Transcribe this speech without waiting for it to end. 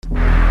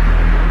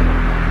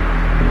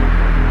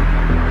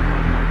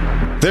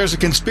There's a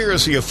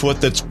conspiracy afoot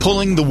that's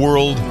pulling the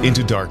world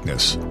into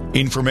darkness.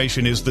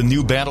 Information is the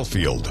new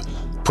battlefield.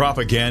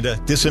 Propaganda,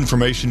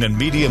 disinformation, and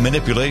media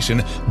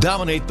manipulation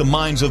dominate the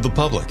minds of the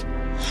public.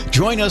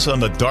 Join us on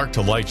the Dark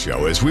to Light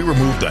Show as we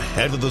remove the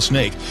head of the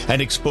snake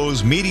and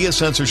expose media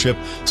censorship,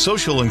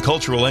 social and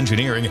cultural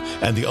engineering,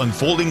 and the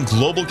unfolding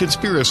global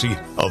conspiracy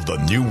of the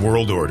New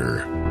World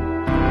Order.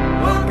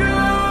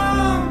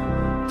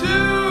 Welcome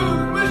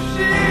to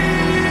Machine!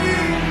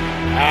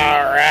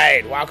 All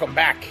right, welcome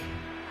back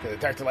to the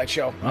Dark to Light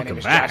Show. My name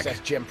is back. Josh. That's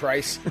Jim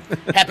Price.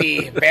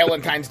 Happy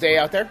Valentine's Day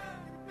out there.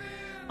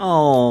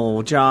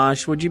 Oh,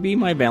 Josh, would you be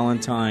my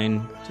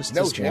Valentine just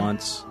No, this Jim.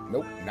 once?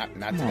 Nope, not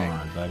Come today.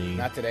 on, buddy.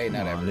 Not today, not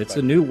Come on, ever. It's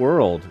but a new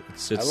world.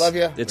 It's I love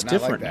you. It's but not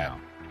different like that.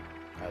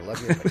 now. I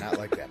love you, but not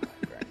like that,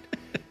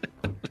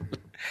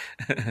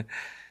 my friend.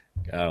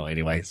 Oh,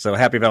 anyway, so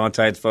happy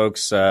Valentine's,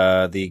 folks.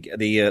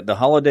 The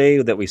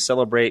holiday that we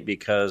celebrate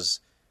because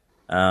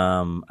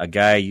a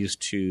guy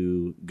used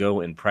to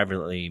go and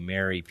privately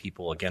marry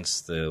people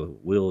against the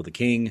will of the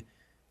king,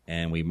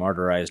 and we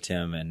martyrized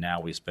him, and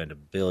now we spend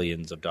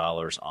billions of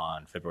dollars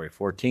on February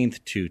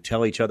 14th to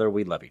tell each other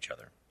we love each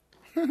other.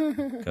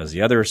 Because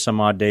the other some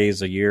odd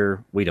days a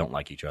year, we don't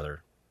like each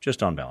other,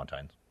 just on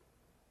Valentine's.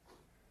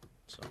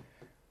 So,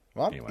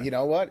 Well, Anyway. you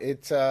know what?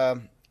 It's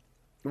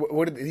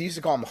what did they used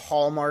to call them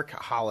Hallmark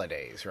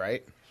holidays,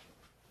 right?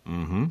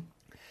 mm-hmm.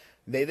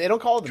 They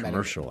don't call them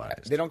Commercialized.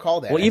 Anymore. They don't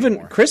call that. Well, even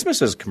anymore.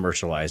 Christmas is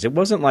commercialized. It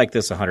wasn't like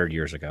this 100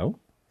 years ago.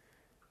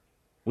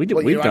 Well, you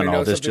We've wanna done know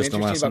all this something just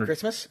in the last interesting about 100.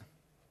 Christmas.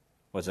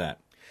 What's that?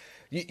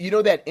 You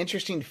know that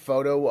interesting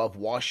photo of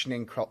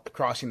Washington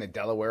crossing the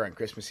Delaware on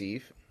Christmas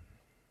Eve?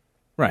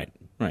 Right.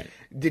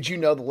 Did you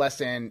know that less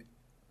than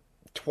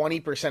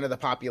 20% of the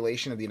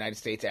population of the United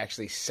States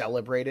actually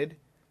celebrated,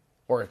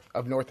 or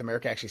of North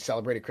America actually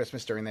celebrated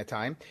Christmas during that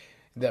time?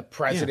 The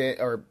president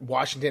or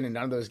Washington and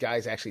none of those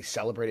guys actually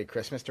celebrated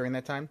Christmas during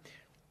that time.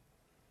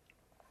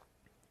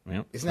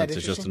 Well, Isn't that that's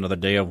just interesting? another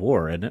day of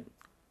war, isn't it?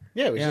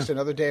 Yeah, it was just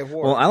another day of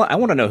war. Well, I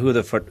want to know who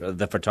the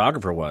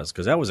photographer was,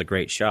 because that was a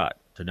great shot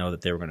to know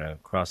that they were going to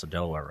cross the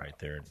Delaware right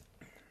there.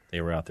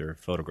 They were out there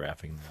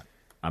photographing that.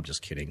 I'm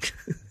just kidding.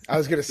 I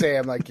was going to say,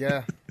 I'm like,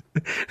 yeah.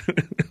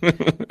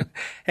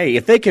 Hey,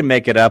 if they can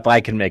make it up,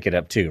 I can make it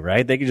up too,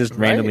 right? They can just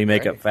randomly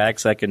make right. up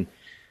facts. I can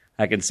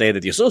say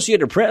that the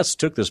Associated Press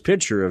took this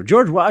picture of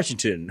George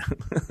Washington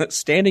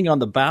standing on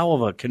the bow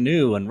of a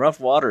canoe in rough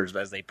waters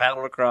as they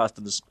paddled across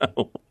in the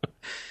snow.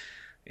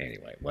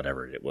 Anyway,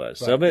 whatever it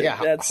was. But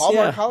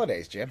Hallmark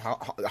holidays, Jim.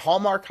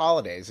 Hallmark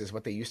holidays is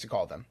what they used to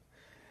call them,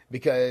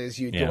 because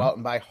you'd go out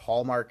and buy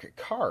Hallmark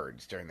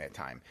cards during that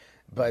time.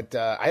 But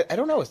I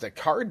don't know. Is the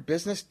card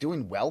business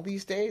doing well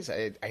these days?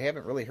 I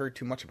haven't really heard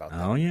too much about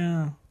that. Oh,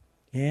 yeah.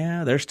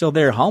 Yeah, they're still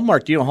there.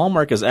 Hallmark,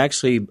 Hallmark is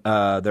actually,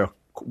 their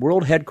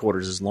world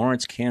headquarters is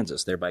Lawrence,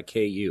 Kansas. They're by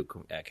KU,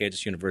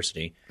 Kansas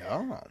University.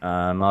 Oh.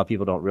 A lot of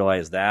people don't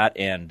realize that.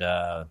 And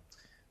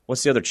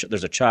what's the other?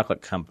 There's a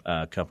chocolate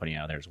company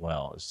out there as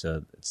well. It's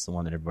the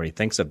one that everybody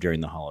thinks of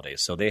during the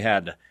holidays. So they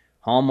had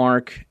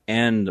Hallmark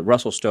and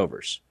Russell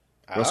Stover's.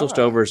 Russell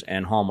Stover's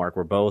and Hallmark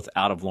were both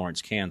out of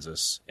Lawrence,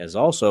 Kansas.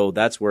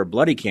 That's where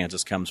Bloody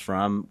Kansas comes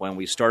from when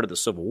we started the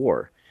Civil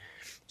War.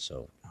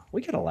 So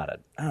we get a lot of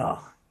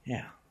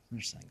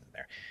there's things in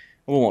there.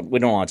 We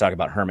don't want to talk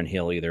about Herman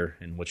Hill either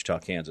in Wichita,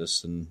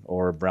 Kansas,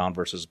 or Brown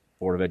versus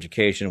Board of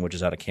Education, which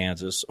is out of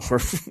Kansas,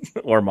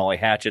 or Molly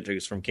Hatchet,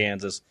 who's from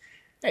Kansas.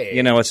 Hey,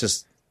 It's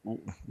just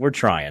we're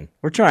trying,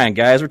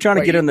 guys. We're trying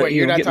to get in the.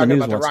 You're not get in talking the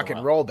news about the once in a rock and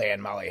while. roll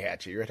band Molly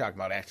Hatchet. You're talking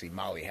about actually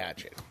Molly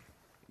Hatchet.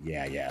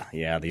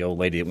 Yeah. The old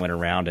lady that went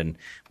around and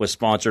was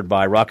sponsored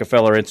by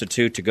Rockefeller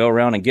Institute to go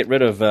around and get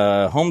rid of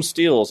home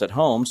steels at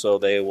home so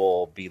they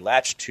will be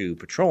latched to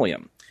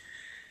petroleum.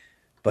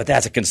 But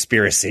that's a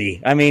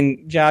conspiracy. I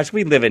mean, Josh,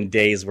 we live in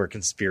days where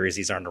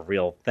conspiracies aren't a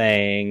real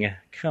thing.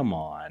 Come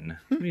on.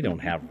 We don't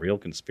have real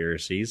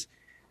conspiracies.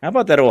 How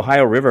about that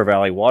Ohio River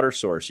Valley water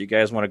source? You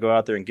guys want to go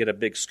out there and get a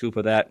big scoop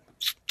of that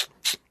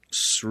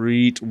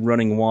sweet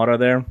running water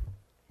there?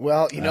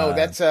 Well,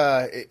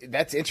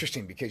 that's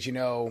interesting because,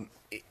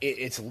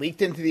 it's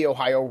leaked into the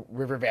Ohio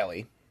River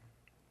Valley.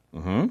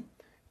 Mm-hmm.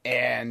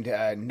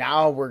 And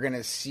now we're going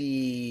to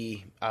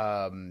see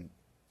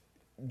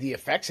the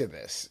effects of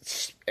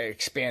this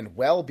expand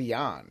well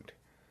beyond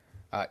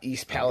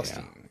East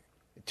Palestine.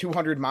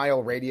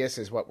 200-mile radius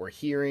is what we're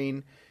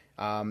hearing.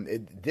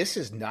 This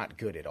is not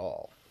good at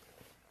all.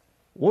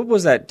 What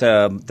was that?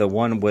 The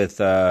one with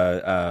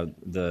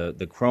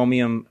the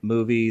Chromium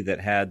movie that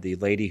had the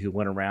lady who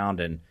went around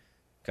and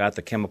got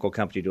the chemical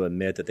company to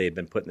admit that they had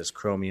been putting this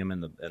chromium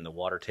in the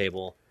water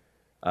table.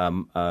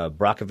 Aaron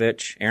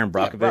Brockovich. Aaron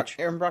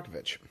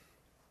Brockovich.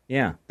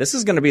 Yeah, this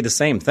is going to be the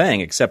same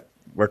thing, except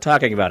we're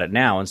talking about it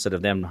now instead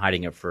of them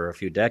hiding it for a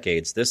few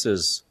decades. This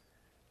is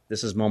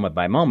moment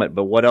by moment.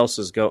 But what else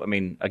is I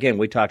mean, again,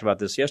 we talked about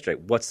this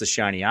yesterday. What's the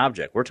shiny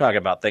object? We're talking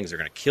about things that are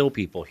going to kill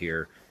people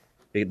here.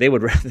 They'd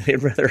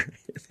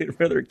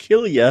rather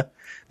kill you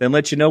than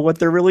let you know what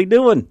they're really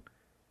doing.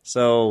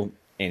 So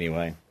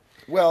anyway,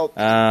 Well,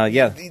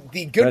 yeah.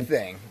 the good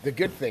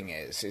thing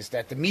is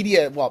that the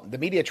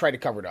media tried to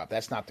cover it up.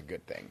 That's not the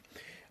good thing.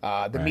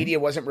 The media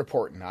wasn't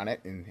reporting on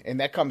it, and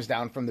that comes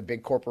down from the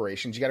big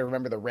corporations. You got to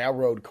remember the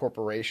railroad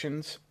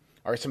corporations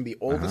are some of the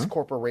oldest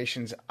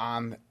corporations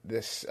on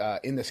this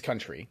in this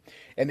country,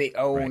 and they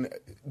own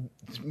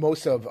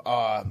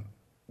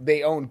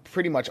they own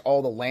pretty much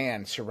all the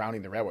land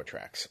surrounding the railroad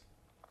tracks.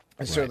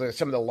 And so they're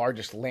some of the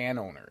largest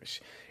landowners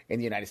in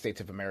the United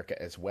States of America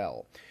as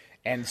well.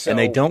 And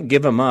they don't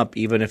give them up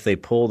even if they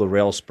pull the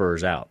rail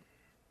spurs out.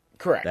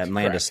 Correct. That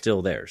land is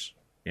still theirs.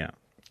 Yeah.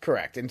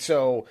 Correct. And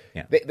so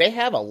they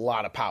have a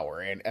lot of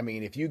power. And, I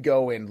mean, if you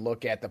go and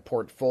look at the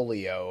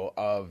portfolio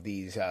of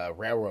these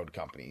railroad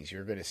companies,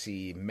 you're going to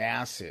see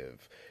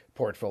massive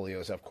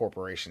portfolios of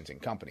corporations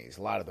and companies.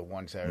 A lot of the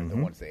ones are the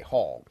ones they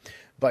haul.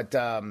 But,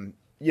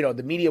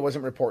 the media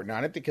wasn't reporting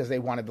on it because they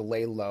wanted to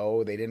lay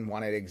low. They didn't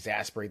want to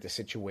exasperate the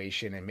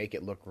situation and make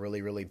it look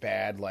really, really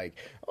bad. Like,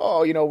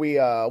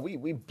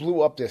 we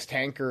blew up this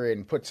tanker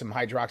and put some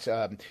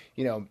hydrogen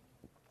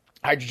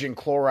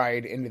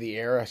chloride into the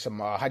air, some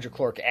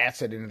hydrochloric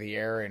acid into the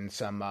air, and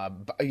some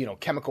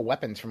chemical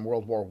weapons from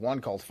World War I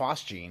called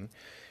phosgene.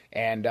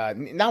 And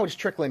now it's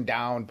trickling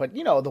down, but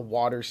the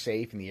water's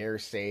safe and the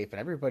air's safe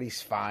and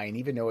everybody's fine,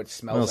 even though it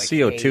smells like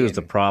CO2 is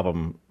the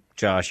problem.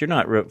 Josh, you're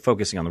not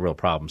focusing on the real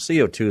problem.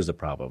 CO2 is the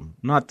problem,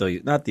 not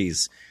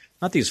these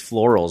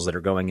florals that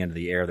are going into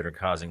the air that are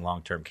causing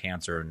long-term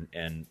cancer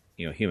and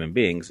human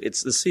beings.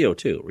 It's the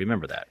CO2.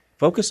 Remember that.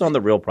 Focus on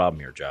the real problem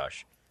here,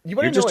 Josh.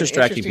 You're just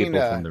distracting people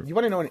from the. You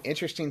want to know an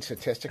interesting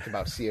statistic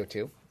about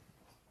CO2?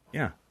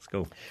 Yeah, let's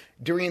go.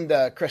 During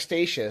the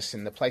Cretaceous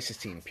and the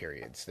Pleistocene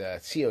periods, the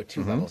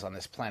CO2 levels on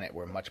this planet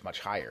were much,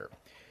 much higher.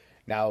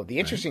 Now, the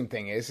interesting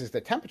thing is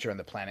the temperature on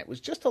the planet was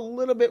just a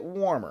little bit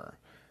warmer.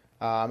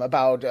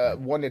 About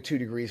 1 to 2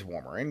 degrees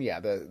warmer. And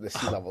the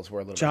sea levels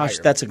were a little bit higher. Josh,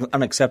 that's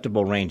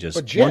unacceptable ranges.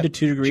 But 1 to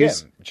 2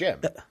 degrees? Jim.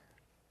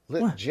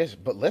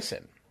 But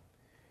listen.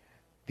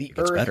 The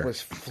Earth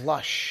was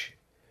flush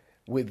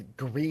with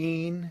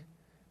green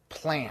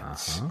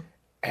plants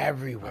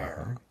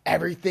everywhere.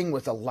 Everything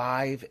was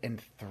alive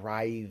and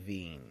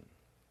thriving.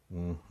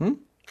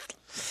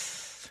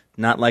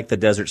 Not like the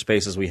desert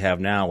spaces we have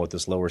now with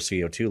this lower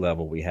CO2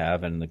 level we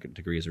have, and the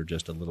degrees are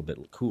just a little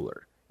bit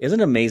cooler. Isn't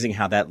it amazing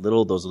how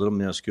those little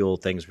minuscule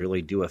things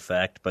really do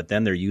affect, but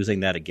then they're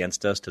using that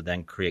against us to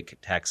then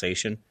create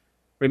taxation?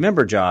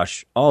 Remember,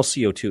 Josh, all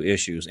CO2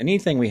 issues,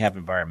 anything we have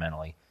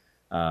environmentally,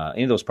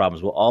 any of those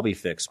problems will all be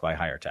fixed by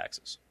higher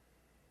taxes.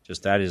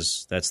 Just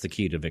that's the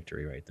key to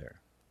victory right there.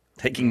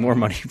 Taking more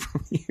money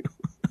from you.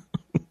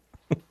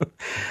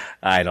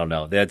 I don't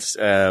know.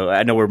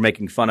 I know we're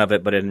making fun of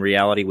it, but in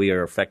reality, we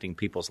are affecting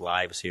people's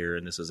lives here,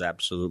 and this is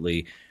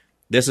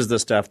the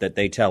stuff that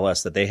they tell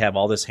us that they have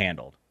all this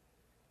handled.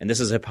 And this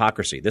is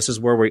hypocrisy. This is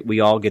where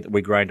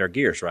we grind our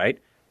gears, right?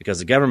 Because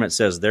the government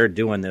says they're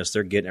doing this,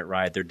 they're getting it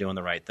right, they're doing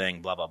the right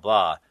thing, blah, blah,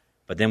 blah.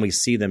 But then we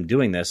see them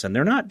doing this, and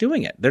they're not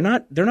doing it. They're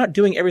not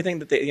doing everything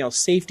that they,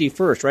 safety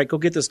first, right? Go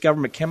get this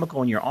government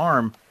chemical in your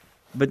arm,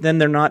 but then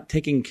they're not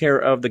taking care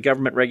of the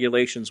government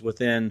regulations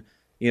within,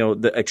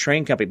 a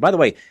train company. By the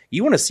way,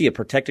 you want to see a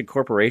protected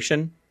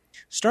corporation?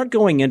 Start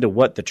going into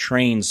what the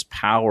train's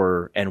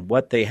power and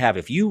what they have.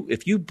 If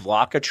you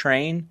block a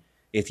train,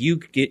 if you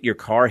get your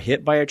car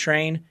hit by a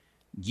train,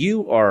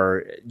 you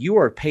are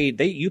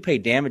paid. You pay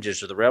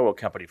damages to the railroad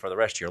company for the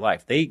rest of your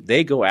life.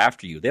 They go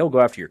after you. They'll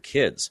go after your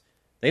kids.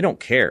 They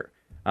don't care.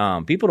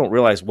 People don't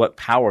realize what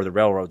power the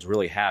railroads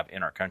really have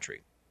in our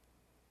country.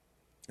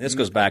 This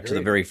goes back to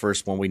the very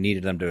first one. We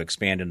needed them to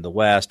expand into the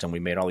West, and we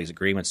made all these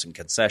agreements and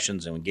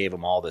concessions, and we gave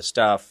them all this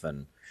stuff.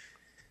 And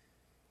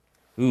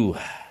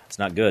it's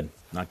not good.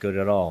 Not good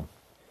at all.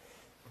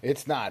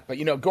 It's not. But,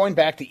 going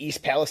back to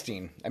East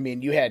Palestine, I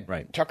mean, you had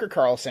Tucker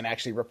Carlson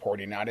actually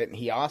reporting on it, and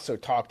he also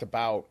talked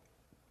about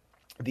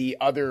the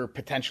other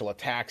potential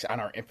attacks on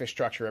our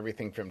infrastructure,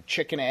 everything from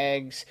chicken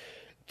eggs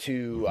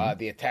to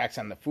the attacks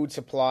on the food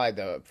supply,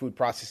 the food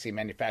processing,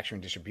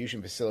 manufacturing,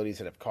 distribution facilities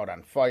that have caught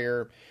on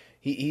fire.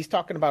 He's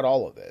talking about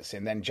all of this.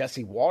 And then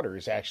Jesse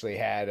Waters actually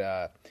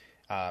had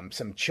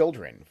some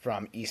children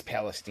from East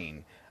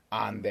Palestine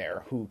on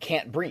there who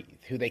can't breathe,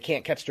 who they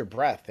can't catch their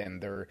breath,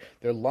 and their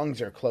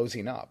lungs are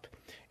closing up.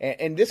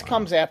 And this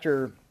comes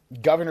after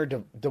Governor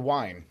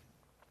DeWine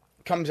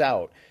comes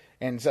out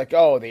and it's like,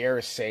 oh, the air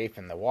is safe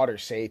and the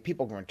water's safe.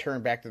 People can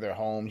return back to their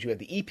homes. You have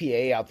the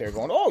EPA out there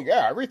going, oh,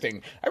 yeah,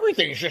 everything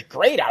is just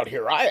great out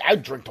here. I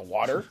drink the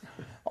water.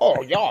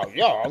 Oh,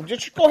 yeah,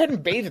 just go ahead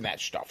and bathe in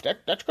that stuff.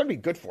 That's going to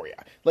be good for you.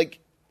 Like,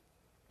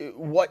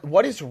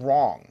 what is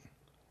wrong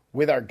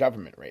with our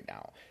government right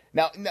now?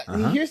 Now,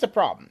 here's the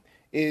problem.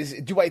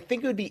 Do I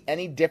think it would be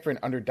any different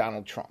under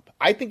Donald Trump?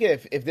 I think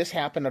if this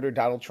happened under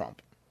Donald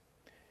Trump,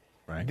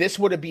 this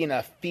would have been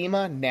a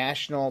FEMA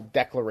national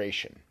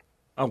declaration.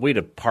 Oh, we'd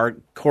have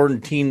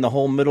quarantined the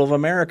whole middle of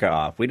America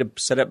off. We'd have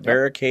set up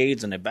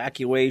barricades and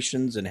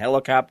evacuations and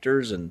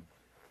helicopters and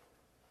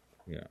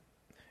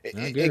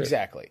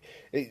exactly.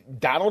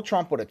 Donald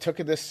Trump would have took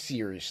this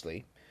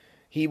seriously.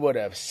 He would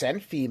have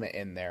sent FEMA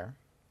in there.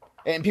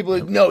 And people are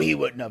like, no, he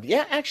wouldn't have.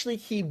 Yeah, actually,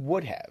 he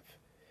would have.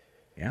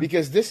 Yeah.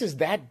 Because this is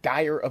that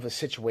dire of a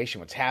situation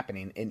what's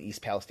happening in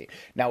East Palestine.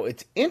 Now,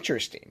 it's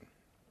interesting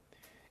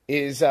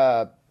is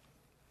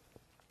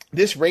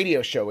this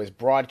radio show is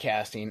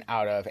broadcasting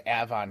out of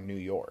Avon, New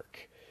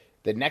York.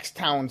 The next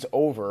towns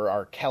over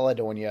are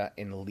Caledonia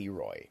and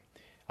Leroy.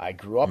 I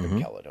grew up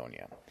in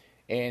Caledonia.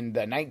 In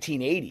the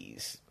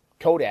 1980s,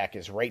 Kodak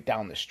is right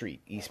down the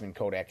street. Eastman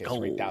Kodak is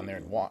right down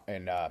there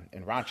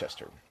in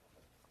Rochester.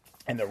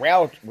 And the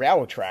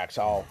railroad tracks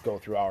all go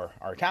through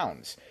our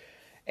towns.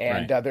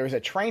 And there was a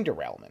train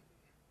derailment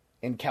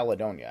in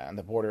Caledonia, on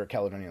the border of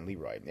Caledonia and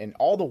Leroy. And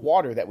all the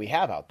water that we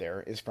have out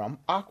there is from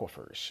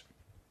aquifers.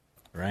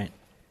 Right.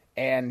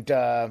 And,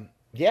 a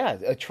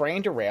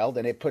train derailed,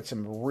 and it put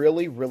some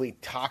really, really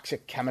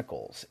toxic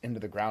chemicals into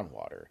the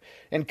groundwater.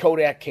 And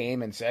Kodak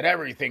came and said,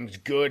 everything's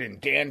good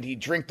and dandy,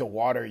 drink the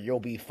water, you'll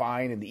be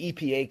fine. And the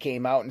EPA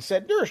came out and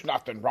said, there's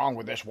nothing wrong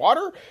with this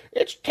water,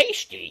 it's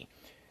tasty.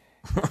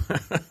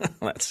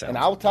 And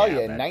I'll tell you,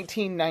 in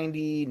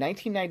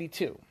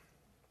 1992,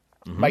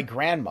 my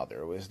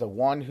grandmother was the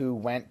one who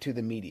went to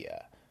the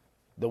media,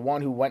 the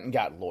one who went and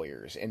got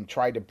lawyers and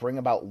tried to bring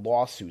about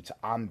lawsuits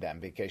on them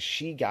because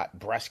she got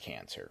breast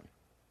cancer.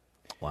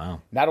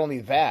 Wow. Not only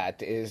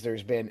that, is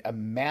there's been a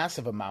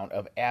massive amount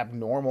of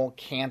abnormal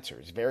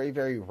cancers, very,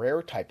 very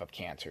rare type of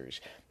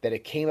cancers, that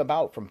it came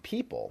about from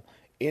people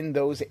in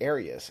those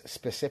areas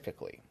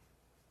specifically.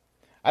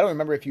 I don't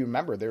remember if you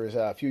remember, there was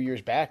a few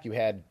years back, you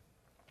had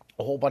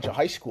a whole bunch of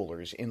high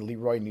schoolers in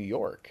Leroy, New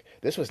York.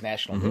 This was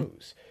national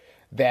news,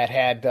 that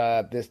had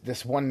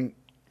this one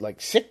like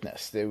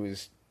sickness that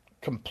was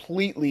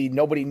completely,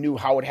 nobody knew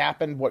how it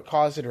happened, what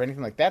caused it, or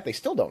anything like that. They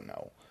still don't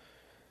know.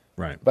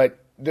 Right. But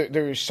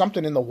there's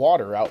something in the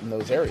water out in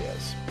those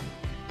areas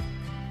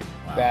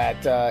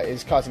that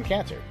is causing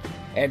cancer.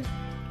 And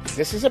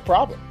this is a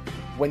problem.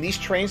 When these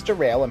trains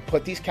derail and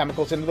put these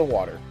chemicals into the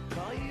water,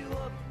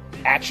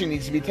 action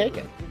needs to be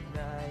taken.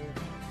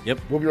 Yep.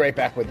 We'll be right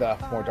back with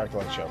more Dark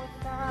Light Show.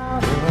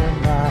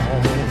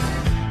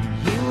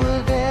 You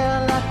were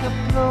there like a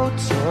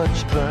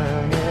blowtorch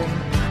burning.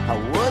 I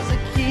was a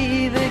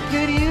key that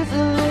could use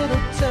a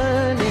little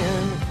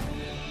turning.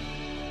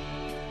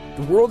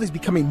 The world is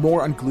becoming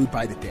more unglued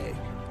by the day.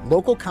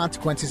 Local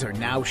consequences are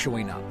now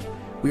showing up.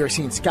 We are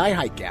seeing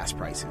sky-high gas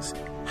prices,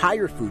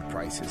 higher food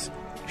prices,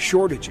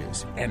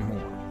 shortages, and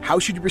more. How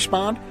should you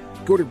respond?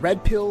 Go to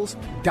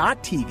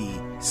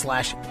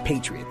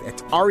redpills.tv/patriot.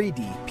 That's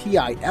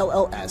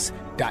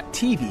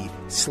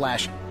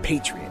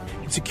redpills.tv/patriot.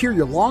 And secure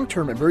your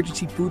long-term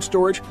emergency food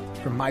storage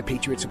from My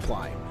Patriot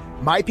Supply.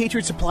 My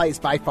Patriot Supply is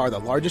by far the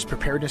largest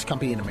preparedness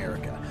company in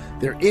America.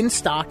 They're in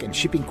stock and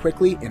shipping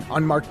quickly in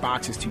unmarked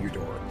boxes to your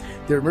door.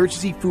 Their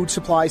emergency food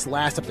supplies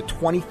last up to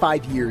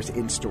 25 years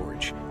in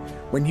storage.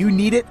 When you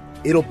need it,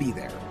 it'll be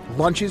there.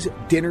 Lunches,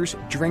 dinners,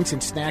 drinks,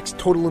 and snacks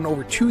totaling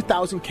over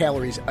 2,000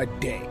 calories a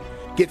day.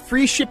 Get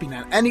free shipping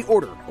on any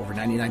order over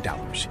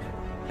 $99.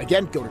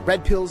 Again, go to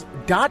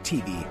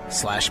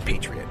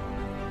redpills.tv/patriot.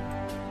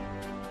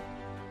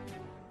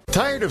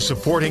 Tired of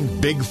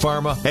supporting Big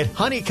Pharma? At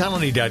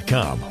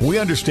honeycolony.com, we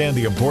understand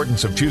the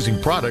importance of choosing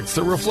products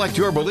that reflect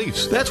your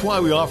beliefs. That's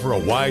why we offer a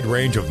wide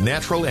range of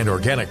natural and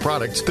organic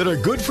products that are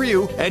good for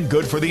you and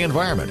good for the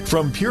environment.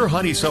 From pure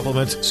honey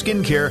supplements,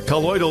 skincare,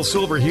 colloidal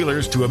silver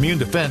healers to immune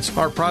defense,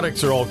 our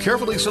products are all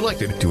carefully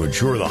selected to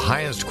ensure the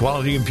highest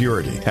quality and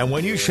purity. And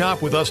when you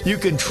shop with us, you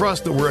can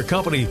trust that we're a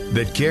company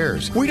that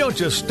cares. We don't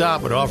just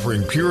stop at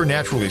offering pure,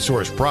 naturally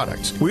sourced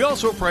products. We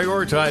also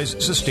prioritize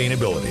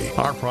sustainability.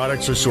 Our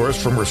products are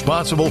sourced from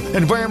responsible,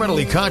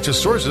 environmentally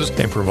conscious sources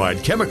and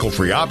provide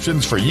chemical-free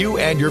options for you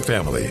and your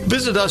family.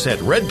 Visit us at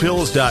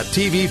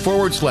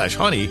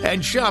redpills.tv/honey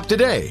and shop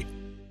today.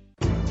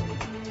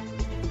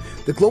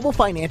 The global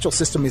financial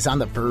system is on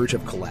the verge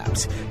of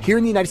collapse. Here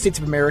in the United States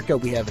of America,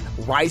 we have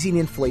rising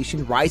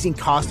inflation, rising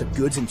cost of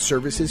goods and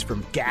services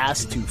from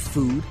gas to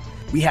food.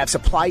 We have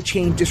supply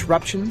chain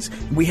disruptions.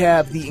 We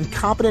have the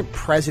incompetent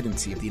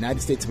presidency of the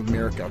United States of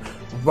America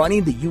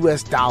running the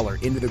U.S. dollar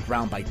into the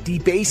ground by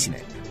debasing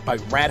it, by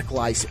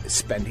radicalized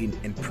spending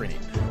and printing.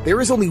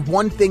 There is only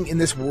one thing in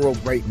this world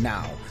right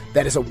now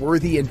that is a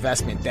worthy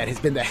investment that has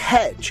been the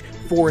hedge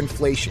for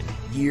inflation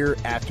year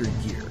after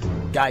year.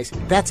 Guys,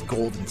 that's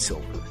gold and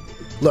silver.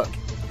 Look,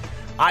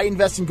 I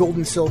invest in gold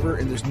and silver,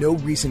 and there's no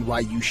reason why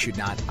you should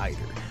not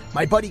either.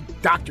 My buddy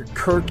Dr.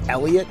 Kirk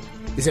Elliott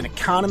is an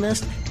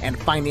economist and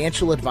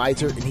financial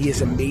advisor, and he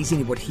is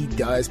amazing at what he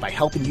does by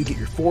helping you get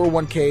your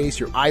 401ks,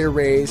 your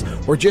IRAs,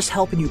 or just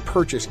helping you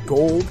purchase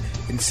gold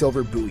and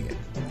silver bullion.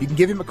 You can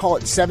give him a call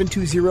at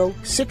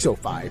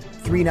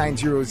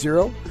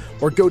 720-605-3900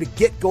 or go to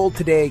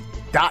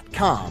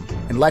getgoldtoday.com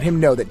and let him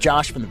know that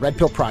Josh from the Red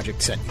Pill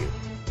Project sent you.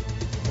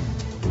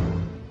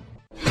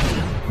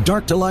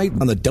 Dark to Light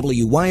on the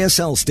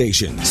WYSL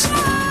stations. All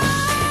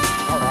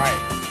right.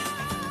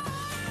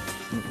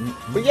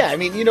 But yeah, I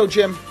mean, you know,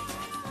 Jim.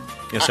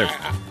 Yes, sir.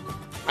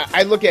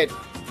 I look at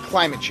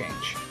climate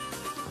change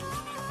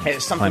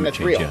as something that's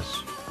real.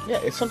 Yes. Yeah,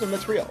 it's something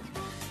that's real.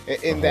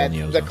 In hole that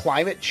in the the ozone.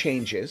 climate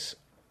changes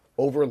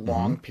over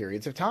long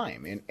periods of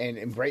time.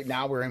 And right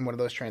now we're in one of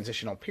those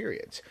transitional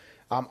periods.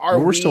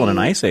 We're still in an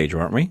ice age,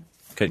 aren't we?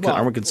 Well,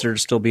 aren't we considered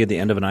to still be at the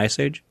end of an ice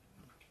age?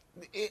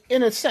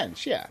 In a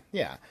sense, yeah.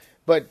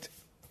 But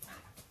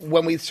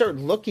when we start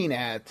looking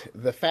at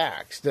the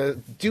facts,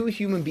 do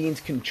human beings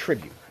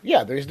contribute?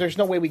 Yeah, there's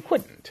no way we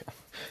couldn't.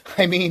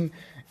 I mean,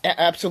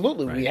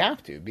 absolutely we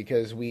have to,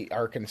 because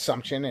our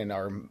consumption and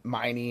our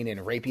mining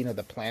and raping of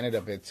the planet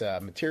of its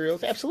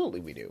materials,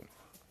 absolutely we do.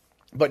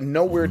 But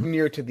nowhere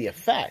near to the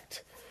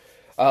effect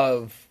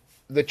of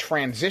the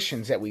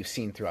transitions that we've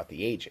seen throughout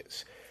the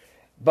ages.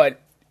 But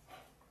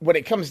when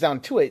it comes down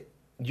to it,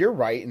 you're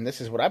right, and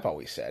this is what I've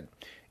always said,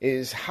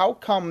 is how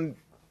come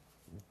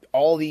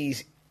all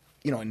these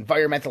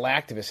environmental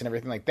activists and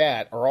everything like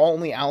that are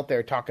only out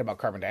there talking about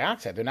carbon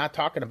dioxide? They're not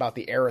talking about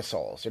the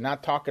aerosols. They're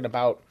not talking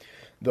about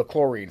the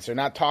chlorines. They're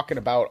not talking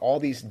about all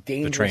these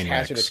dangerous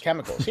hazardous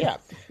chemicals. Yeah,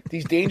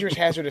 these dangerous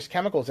hazardous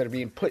chemicals that are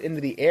being put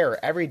into the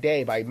air every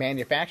day by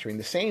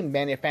the same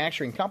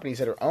manufacturing companies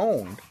that are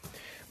owned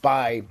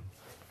by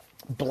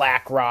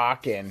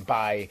BlackRock and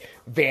by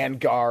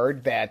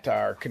Vanguard, that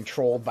are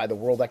controlled by the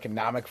World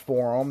Economic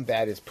Forum,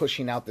 that is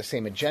pushing out the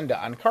same agenda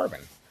on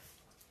carbon.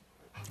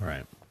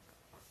 Right.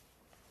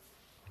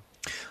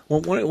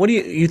 Well, what do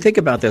you think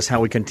about this,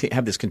 how we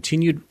have this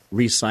continued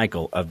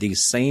recycle of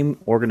these same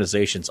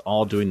organizations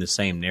all doing the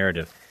same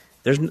narrative?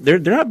 They're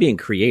not being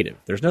creative.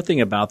 There's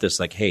nothing about this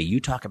like, hey, you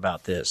talk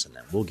about this and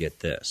then we'll get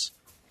this.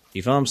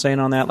 You feel what I'm saying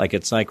on that? Like,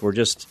 it's like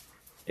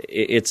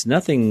it's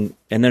nothing,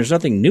 and there's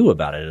nothing new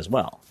about it as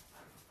well.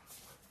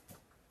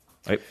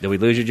 Right? Did we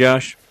lose you,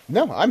 Josh?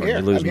 No, I'm here.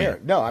 I'm here.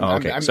 No,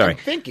 I'm sorry. I'm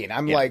thinking.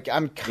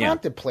 I'm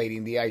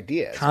contemplating the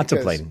idea.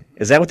 Contemplating.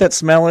 Is that what that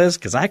smell is?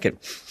 Because I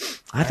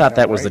thought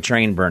that was the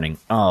train burning.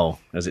 Oh,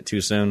 is it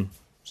too soon?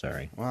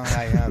 Sorry. Well,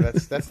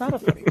 that's not a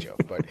funny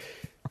joke,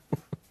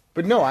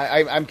 but no,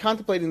 I'm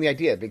contemplating the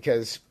idea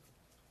because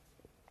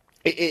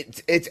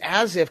it's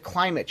as if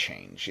climate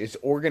change is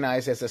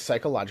organized as a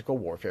psychological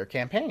warfare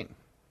campaign.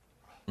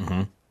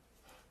 Mm-hmm.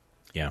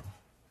 Yeah.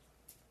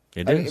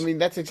 It is. I mean,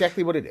 that's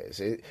exactly what it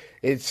is.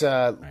 It's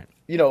right.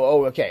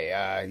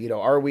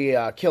 Are we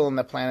killing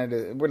the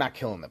planet? We're not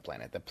killing the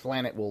planet. The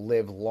planet will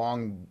live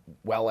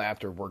well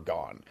after we're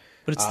gone.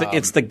 But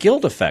it's the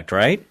guilt effect,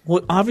 right?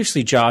 Well,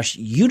 obviously, Josh,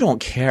 you don't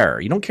care.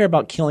 You don't care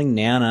about killing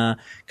Nana,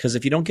 because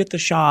if you don't get the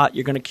shot,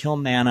 you're going to kill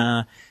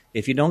Nana.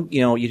 If you don't,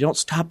 you don't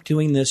stop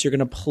doing this, you're going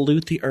to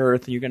pollute the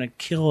earth and you're going to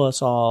kill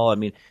us all. I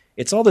mean,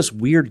 it's all this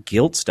weird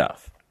guilt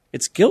stuff.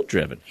 It's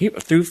guilt-driven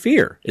through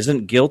fear.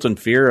 Isn't guilt and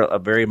fear a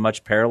very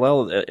much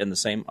parallel in the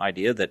same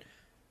idea that,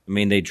 I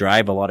mean, they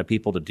drive a lot of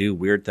people to do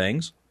weird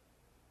things?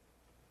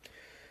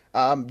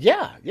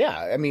 Yeah.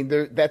 I mean,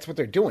 that's what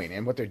they're doing.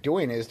 And what they're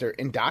doing is they're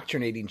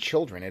indoctrinating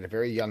children at a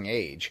very young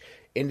age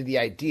into the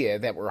idea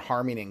that we're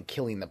harming and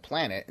killing the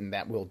planet and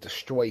that will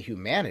destroy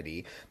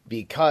humanity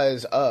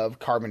because of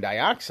carbon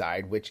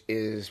dioxide, which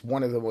is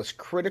one of the most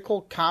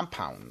critical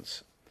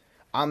compounds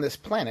on this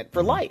planet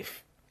for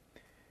life.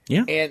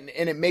 Yeah. And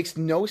it makes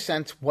no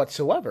sense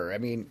whatsoever. I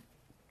mean,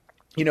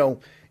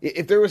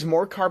 if there was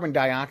more carbon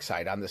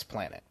dioxide on this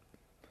planet,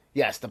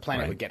 yes, the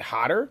planet would get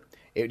hotter,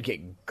 it would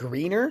get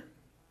greener,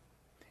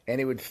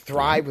 and it would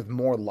thrive with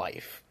more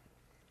life.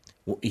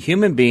 Well,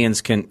 human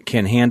beings can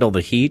handle the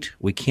heat.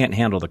 We can't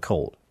handle the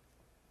cold.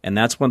 And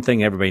that's one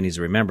thing everybody needs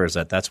to remember, is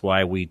that's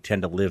why we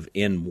tend to live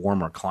in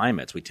warmer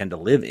climates. We tend to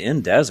live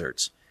in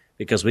deserts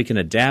because we can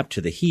adapt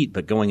to the heat,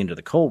 but going into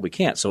the cold, we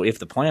can't. So if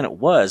the planet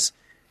was,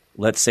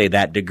 let's say,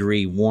 that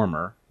degree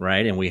warmer,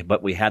 right?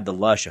 But we had the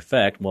lush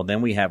effect. Well,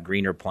 then we have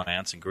greener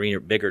plants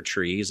and bigger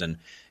trees and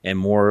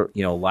more,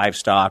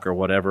 livestock or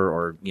whatever,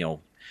 or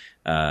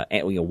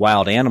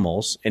wild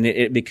animals, and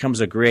it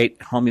becomes a great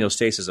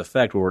homeostasis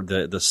effect where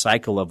the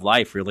cycle of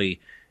life really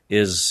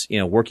is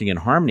working in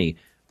harmony.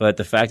 But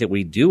the fact that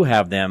we do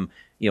have them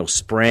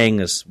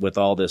spraying us with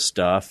all this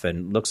stuff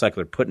and looks like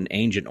they're putting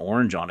Agent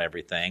Orange on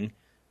everything.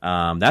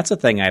 That's a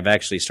thing I've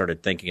actually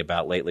started thinking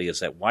about lately, is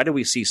that why do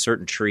we see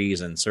certain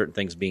trees and certain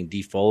things being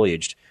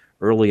defoliaged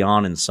early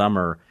on in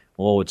summer?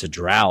 Oh, it's a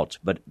drought.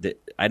 But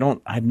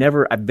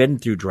I've been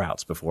through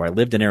droughts before. I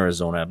lived in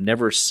Arizona. I've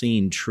never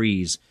seen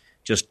trees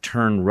just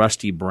turn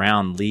rusty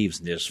brown leaves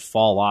and just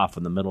fall off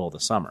in the middle of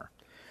the summer.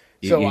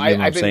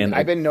 I've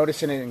been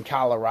noticing it in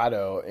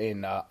Colorado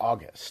in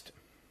August.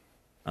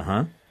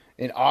 Uh-huh.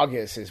 In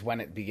August is when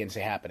it begins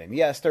to happen. And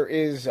yes, there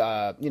is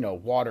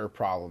water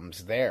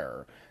problems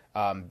there.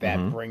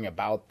 That bring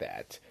about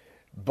that.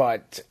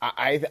 But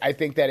I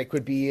think that it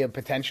could be a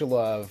potential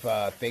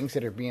of things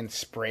that are being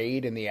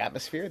sprayed in the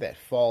atmosphere that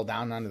fall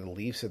down onto the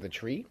leaves of the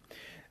tree.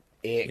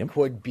 It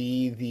could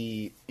be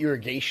the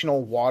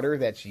irrigational water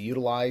that's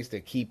utilized to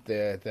keep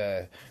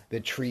the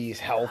trees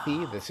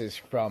healthy. This is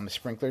from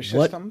sprinkler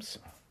systems.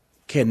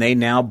 Can they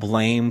now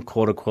blame,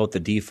 quote unquote,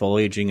 the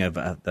defoliaging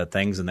of the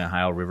things in the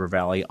Ohio River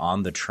Valley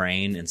on the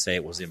train and say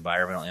it was the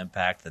environmental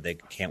impact, that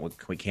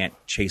we can't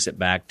chase it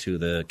back to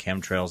the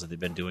chemtrails that they've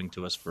been doing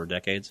to us for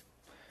decades?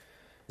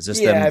 Is this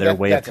their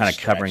way of kind of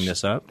covering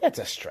this up? That's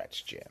a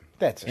stretch, Jim.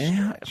 That's a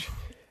stretch.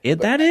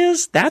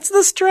 That's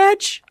the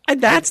stretch.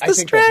 That's the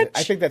stretch.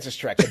 I think that's a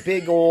stretch. A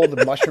big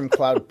old mushroom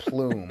cloud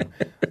plume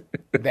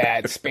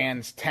that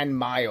spans 10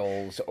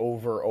 miles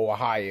over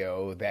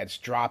Ohio. That's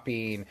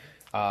dropping,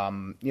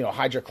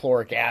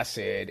 hydrochloric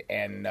acid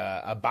and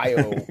a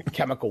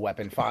biochemical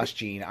weapon,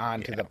 phosgene,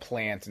 onto the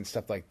plants and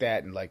stuff like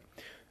that. And like,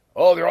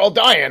 oh, they're all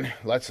dying.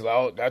 That's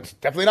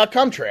definitely not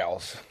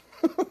chemtrails.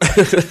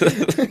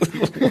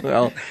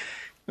 Well,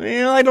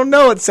 I don't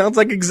know. It sounds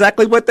like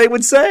exactly what they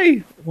would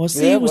say. Well,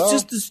 see, it was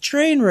just this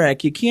train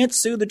wreck. You can't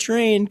sue the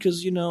train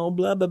because,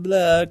 blah, blah,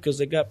 blah, because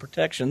they got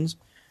protections.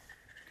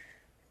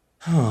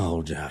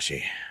 Oh, Josh.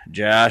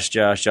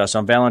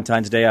 On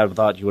Valentine's Day, I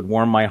thought you would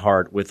warm my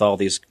heart with all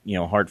these,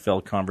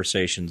 heartfelt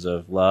conversations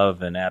of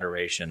love and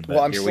adoration. But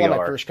well, I'm here still we on my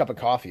are. first cup of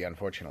coffee,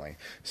 unfortunately.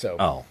 So.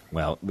 Oh,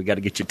 well, we got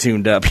to get you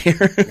tuned up here.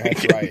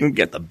 That's right.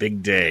 Get the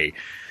big day.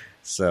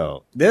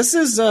 So this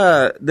is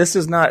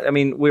not. I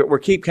mean, we're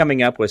keep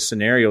coming up with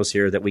scenarios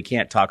here that we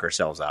can't talk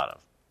ourselves out of.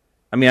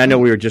 I mean, I know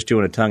we were just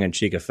doing a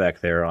tongue-in-cheek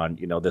effect there on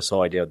this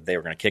whole idea that they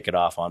were going to kick it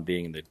off on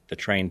being the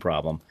train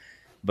problem,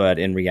 but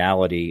in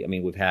reality, I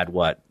mean, we've had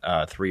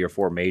 3 or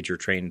 4 major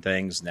train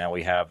things. Now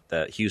we have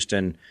the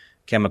Houston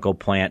chemical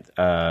plant,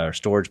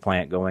 storage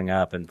plant going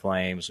up in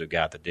flames. We've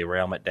got the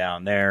derailment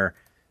down there.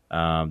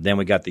 Then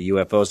we got the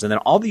UFOs, and then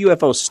all the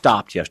UFOs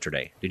stopped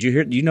yesterday. Did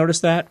you notice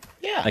that?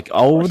 Yeah. Like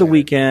all over the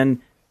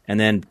weekend, and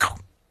then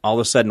all of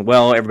a sudden,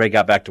 everybody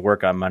got back to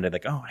work on Monday.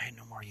 Like, oh, hey,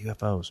 no more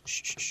UFOs.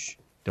 Shh.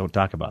 Don't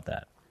talk about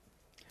that.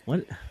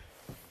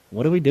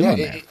 What are we doing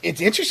there?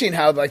 It's interesting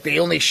how they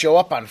only show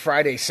up on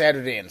Friday,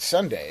 Saturday, and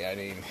Sunday. I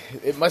mean,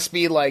 it must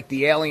be like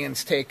the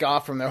aliens take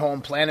off from their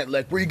home planet.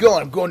 Like, where you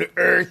going? I'm going to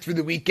Earth for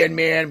the weekend,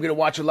 man. I'm going to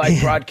watch a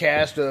live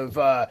broadcast of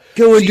go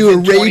and do a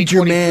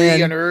Ranger,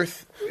 man, on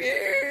Earth.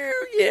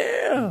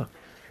 Yeah.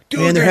 Dude,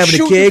 man, they're having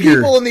shooting a kegger.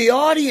 people in the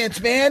audience,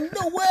 man.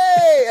 No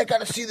way. I got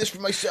to see this for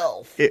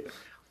myself. It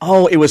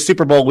was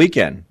Super Bowl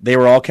weekend. They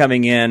were all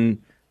coming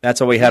in. That's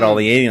why we had all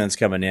the aliens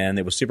coming in.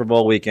 It was Super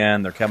Bowl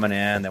weekend. They're coming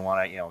in. They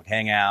want to,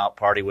 hang out,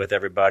 party with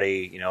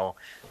everybody,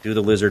 do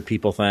the lizard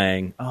people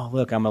thing. Oh,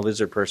 look, I'm a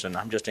lizard person.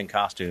 I'm just in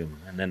costume.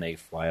 And then they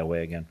fly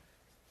away again.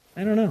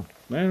 I don't know.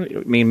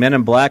 I mean, Men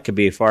in Black could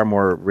be far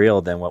more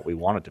real than what we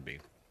want it to be.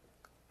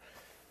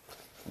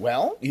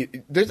 Well,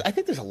 I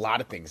think there's a lot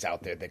of things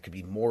out there that could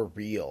be more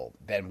real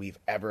than we've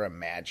ever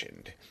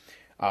imagined.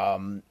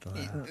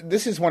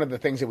 This is one of the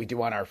things that we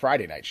do on our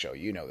Friday night show.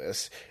 You know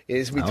this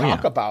is we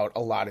talk about a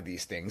lot of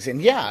these things,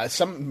 and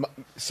some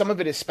of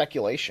it is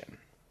speculation,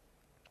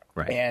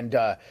 right? And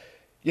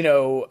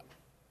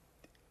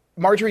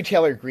Marjorie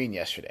Taylor Greene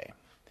yesterday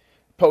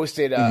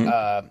posted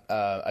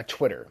a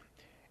Twitter,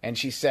 and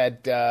she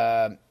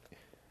said,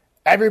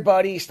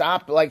 "Everybody,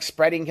 stop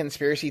spreading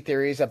conspiracy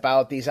theories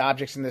about these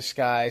objects in the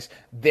skies.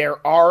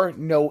 There are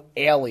no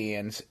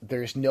aliens.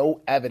 There's no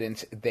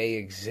evidence they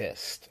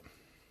exist."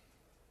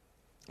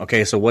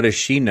 Okay, so what does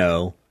she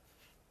know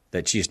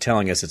that she's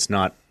telling us it's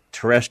not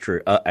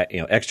terrestrial,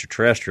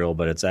 extraterrestrial,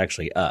 but it's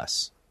actually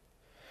us?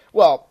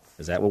 Well,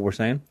 is that what we're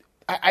saying?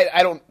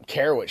 I don't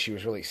care what she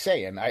was really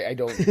saying. I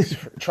don't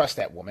trust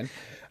that woman.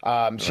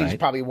 She's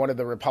probably one of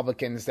the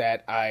Republicans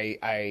that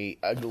I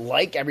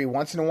like every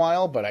once in a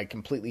while, but I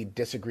completely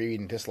disagree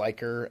and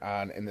dislike her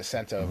in the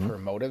sense of her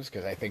motives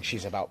because I think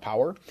she's about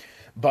power.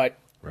 But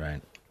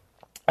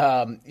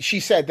she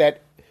said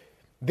that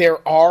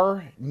there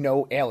are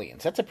no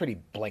aliens. That's a pretty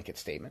blanket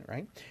statement,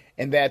 right?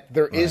 And that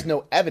there is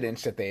no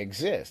evidence that they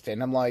exist.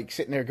 And I'm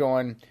sitting there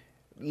going,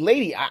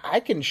 lady, I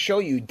can show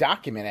you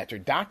document after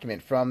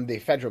document from the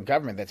federal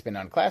government that's been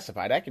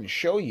unclassified. I can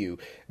show you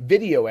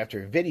video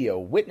after video,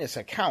 witness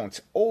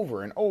accounts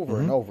over and over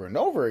and over and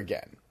over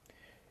again.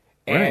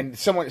 And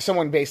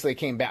someone basically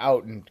came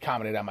out and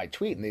commented on my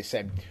tweet, and they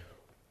said,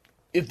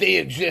 if they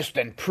exist,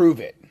 then prove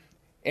it.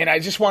 And I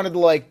just wanted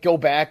to go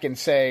back and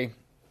say,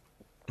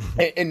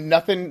 and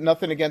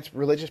nothing against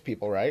religious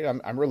people, right?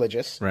 I'm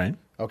religious. Right.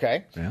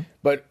 Okay? Yeah.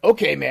 But,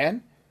 okay,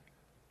 man,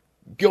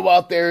 go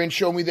out there and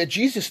show me that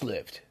Jesus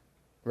lived,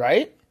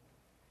 right?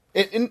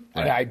 And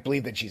I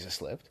believe that Jesus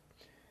lived.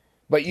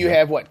 But you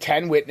have,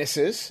 10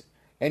 witnesses,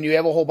 and you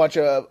have a whole bunch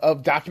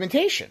of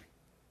documentation.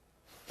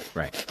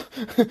 Right.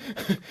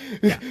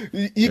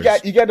 You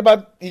got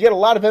a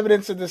lot of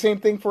evidence of the same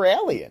thing for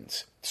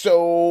aliens.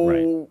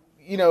 So,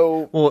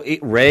 Well,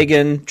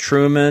 Reagan,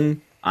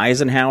 Truman,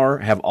 Eisenhower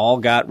have all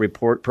got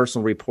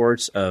personal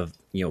reports of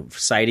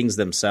sightings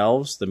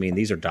themselves. I mean,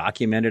 these are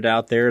documented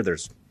out there.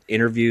 There's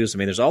interviews. I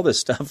mean, there's all this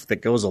stuff that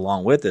goes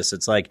along with this.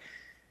 It's I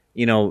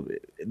get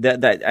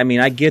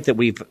that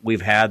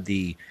we've had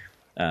the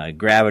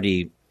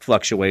gravity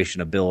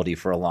fluctuation ability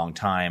for a long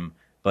time,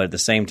 but at the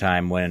same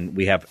time, when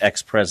we have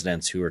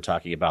ex-presidents who are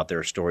talking about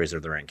their stories or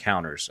their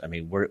encounters, I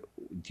mean, do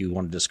you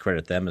want to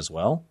discredit them as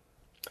well,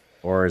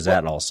 or is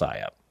that all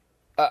psyop?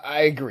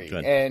 I agree,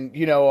 and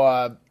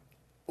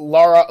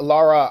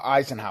Laura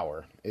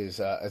Eisenhower is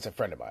a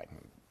friend of mine,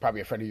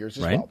 probably a friend of yours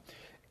as well.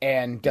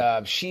 And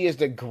she is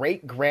the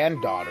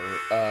great-granddaughter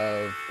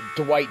of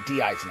Dwight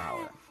D.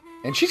 Eisenhower.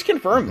 And she's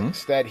confirmed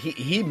this, that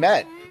he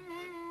met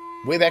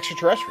with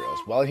extraterrestrials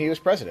while he was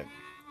president.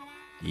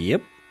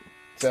 Yep.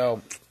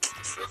 So,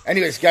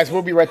 anyways, guys,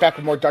 we'll be right back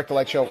with more Dark to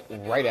Light Show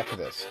right after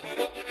this.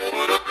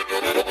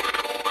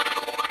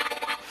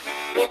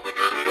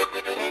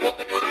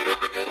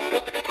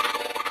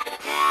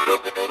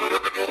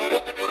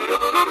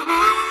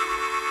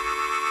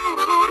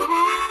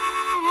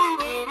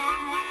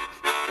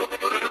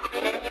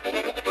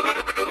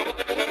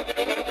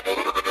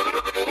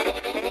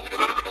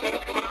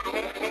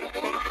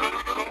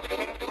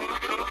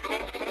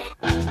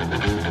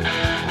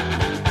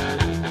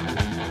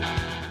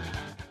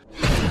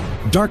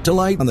 Dark to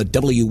Light on the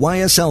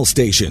WYSL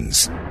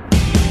stations.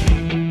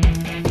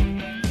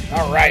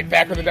 All right,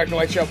 back with the Dark to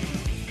Light Show.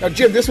 Now,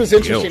 Jim, this was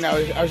interesting.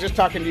 I was just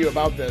talking to you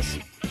about this.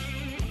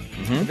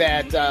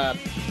 That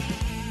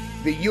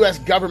the U.S.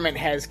 government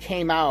has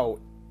came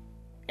out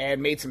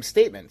and made some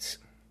statements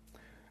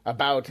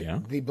about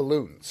the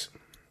balloons.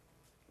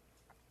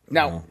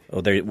 Now,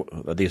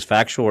 are these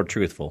factual or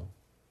truthful?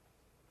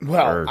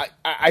 Well,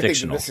 I think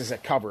this is a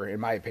cover,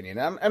 in my opinion.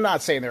 I'm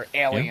not saying they're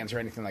aliens or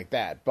anything like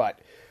that, but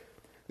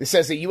it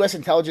says the U.S.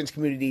 intelligence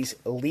community's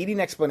leading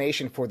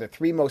explanation for the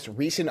three most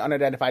recent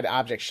unidentified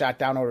objects shot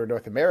down over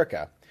North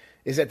America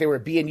is that they were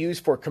being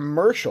used for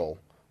commercial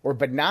or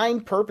benign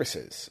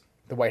purposes,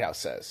 the White House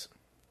says.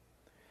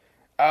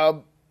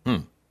 Let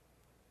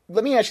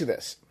me ask you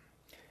this.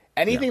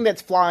 Anything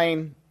that's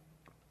flying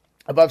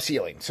above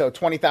ceiling, so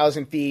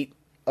 20,000 feet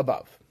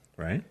above.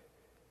 Right.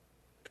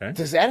 Okay.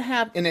 Does that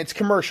have, and it's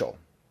commercial.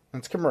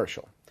 It's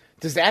commercial.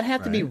 Does that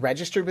have to be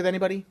registered with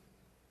anybody?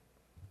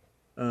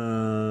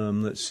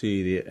 Let's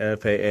see, the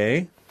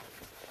FAA.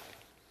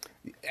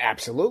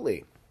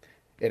 Absolutely.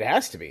 It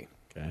has to be.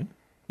 Okay.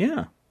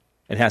 Yeah.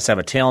 It has to have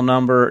a tail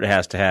number. It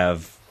has to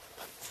have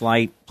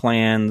flight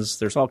plans.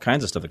 There's all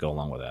kinds of stuff that go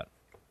along with that.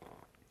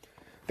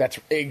 That's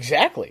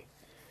exactly.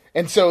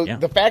 And so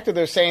the fact that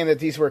they're saying that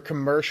these were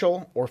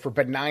commercial or for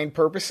benign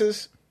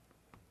purposes,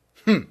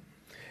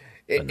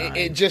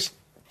 it just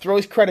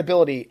throws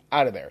credibility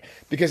out of there.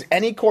 Because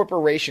any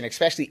corporation,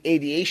 especially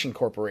aviation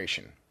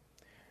corporation,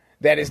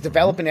 that is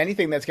developing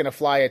anything that's going to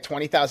fly at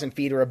 20,000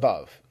 feet or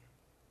above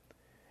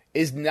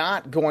is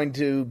not going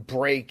to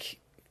break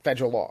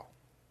federal law.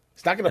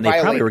 It's not going to violate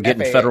they probably were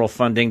getting FAA. federal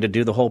funding to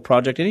do the whole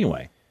project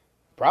anyway.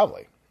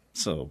 Probably.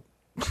 So,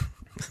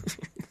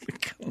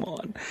 come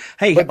on.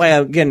 Hey,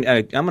 again,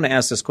 I'm going to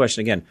ask this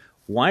question again.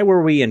 Why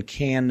were we in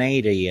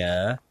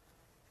Canada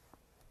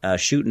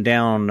shooting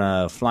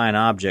down flying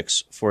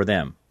objects for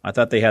them? I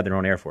thought they had their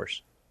own Air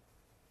Force.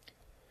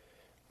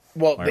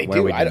 Well, they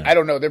do. I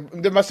don't know.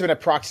 There must have been a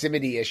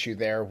proximity issue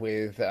there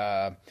with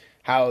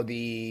how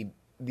the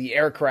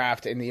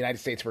aircraft in the United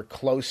States were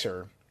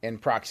closer in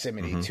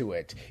proximity to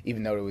it,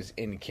 even though it was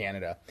in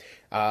Canada.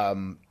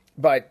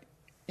 But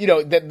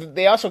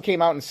they also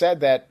came out and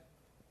said that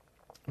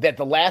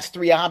the last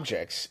three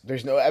objects,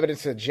 there's no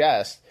evidence to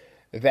suggest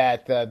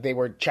that they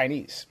were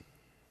Chinese.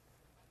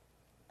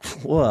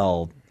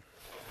 Well,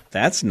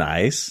 that's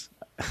nice.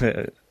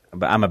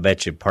 But I'm gonna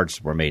bet you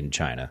parts were made in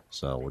China,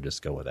 so we'll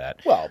just go with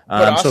that. Well,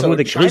 but also so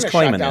who's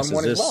claiming shot down this?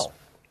 one as well.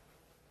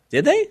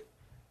 Did they?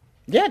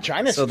 Yeah,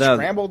 China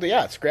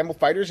scrambled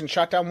fighters and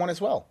shot down one as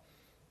well.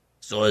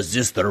 So is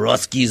this the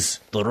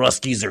Ruskies? The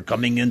Ruskies are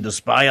coming in to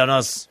spy on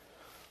us.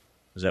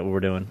 Is that what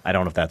we're doing? I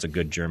don't know if that's a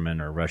good German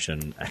or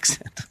Russian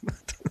accent.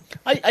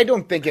 I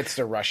don't think it's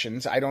the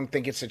Russians. I don't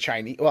think it's the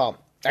Chinese. Well,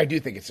 I do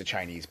think it's the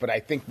Chinese, but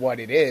I think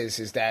what it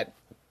is that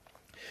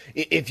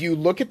if you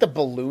look at the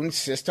balloon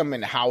system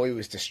and how it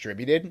was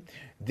distributed,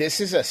 this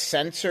is a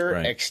sensor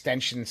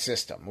extension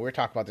system. We were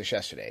talking about this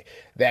yesterday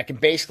that can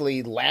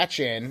basically latch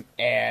in.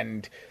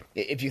 And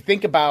if you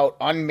think about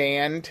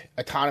unmanned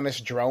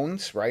autonomous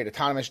drones, right?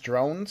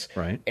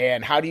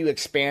 And how do you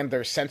expand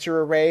their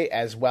sensor array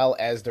as well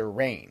as their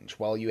range?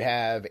 Well, you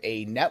have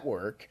a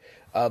network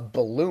of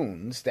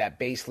balloons that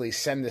basically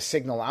send the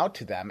signal out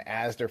to them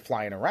as they're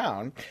flying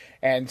around,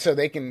 and so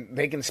they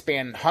can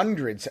span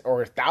hundreds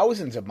or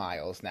thousands of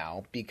miles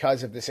now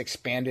because of this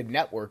expanded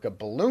network of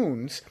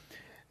balloons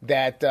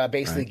that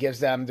basically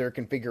gives them their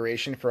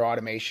configuration for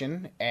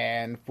automation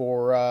and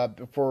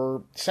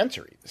for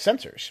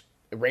sensors,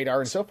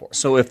 radar, and so forth.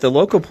 So if the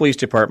local police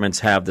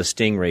departments have the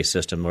Stingray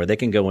system where they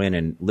can go in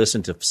and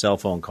listen to cell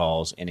phone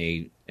calls in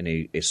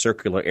a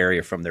circular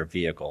area from their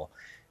vehicle,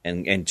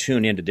 and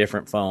tune into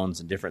different phones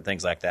and different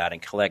things like that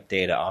and collect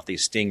data off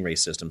these Stingray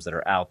systems that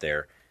are out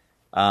there.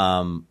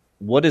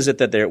 What is it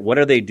that what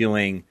are they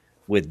doing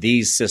with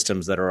these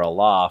systems that are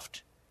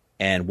aloft,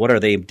 and what are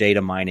they data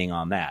mining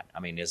on that? I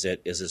mean, is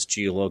this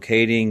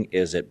geolocating?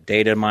 Is it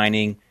data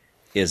mining?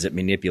 Is it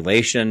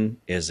manipulation?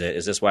 Is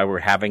this why we're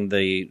having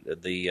the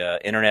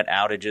internet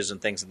outages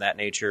and things of that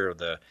nature,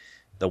 or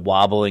the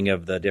wobbling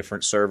of the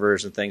different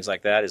servers and things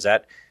like that? Is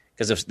that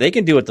because if they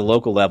can do it at the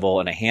local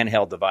level in a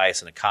handheld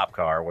device in a cop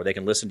car where they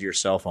can listen to your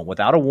cell phone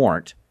without a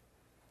warrant,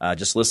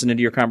 just listening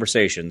to your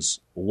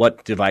conversations,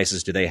 what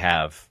devices do they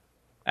have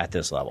at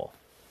this level?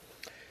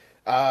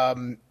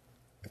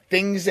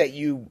 Things that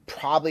you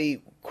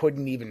probably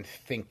couldn't even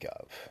think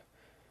of.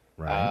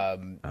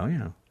 Right. Oh,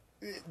 yeah.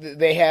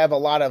 they have a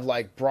lot of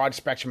like broad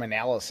spectrum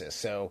analysis.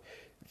 So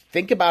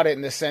think about it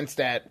in the sense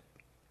that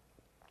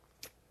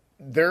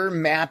they're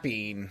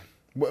mapping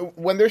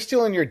when they're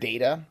stealing your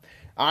data.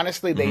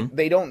 Honestly,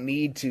 they don't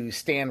need to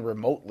stand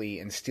remotely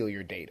and steal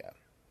your data.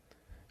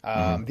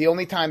 The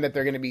only time that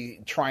they're going to be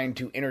trying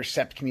to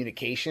intercept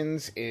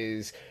communications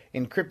is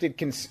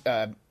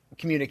encrypted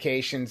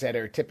communications that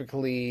are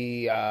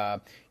typically,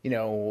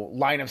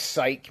 line of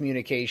sight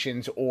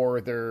communications,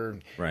 or they're,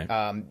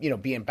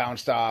 being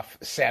bounced off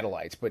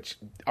satellites, which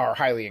are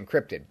highly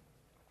encrypted.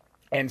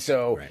 And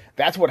so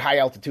that's what high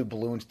altitude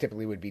balloons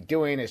typically would be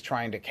doing, is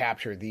trying to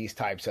capture these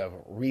types of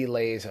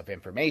relays of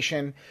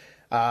information.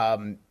 But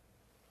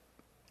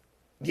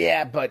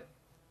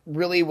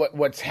really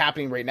what's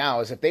happening right now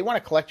is if they want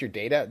to collect your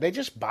data, they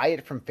just buy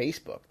it from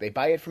Facebook. They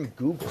buy it from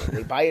Google.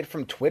 They buy it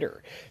from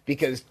Twitter,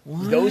 because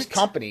those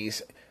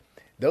companies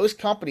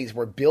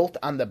were built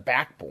on the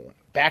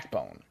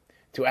backbone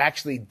to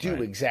actually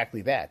do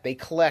exactly that. They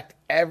collect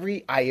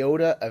every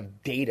iota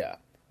of data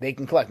they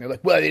can collect. And they're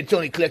like, well, it's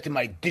only collecting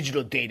my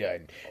digital data.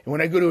 And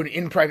when I go to an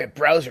in-private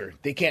browser,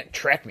 they can't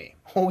track me.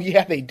 Oh,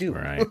 yeah, they do.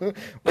 Right.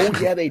 Oh,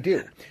 yeah, they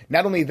do.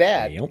 Not only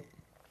that,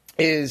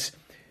 is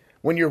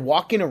when you're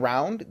walking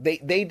around,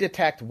 they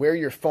detect where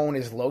your phone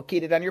is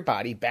located on your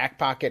body, back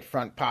pocket,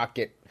 front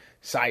pocket,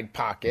 side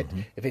pocket.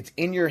 If it's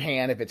in your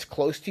hand, if it's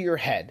close to your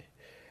head,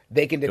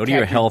 they can detect. Go to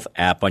your health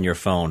app on your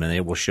phone, and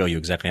it will show you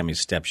exactly how many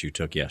steps you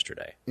took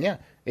yesterday. Yeah.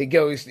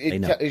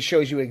 It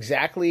shows you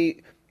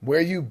exactly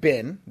where you've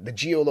been, the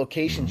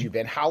geolocations you've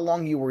been, how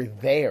long you were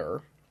there.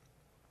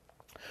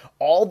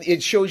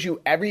 It shows you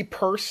every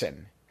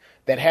person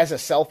that has a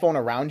cell phone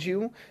around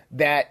you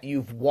that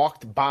you've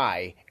walked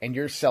by and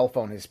your cell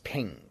phone is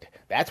pinged.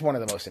 That's one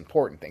of the most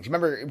important things.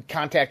 Remember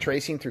contact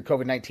tracing through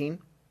COVID-19?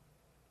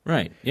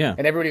 Right, yeah.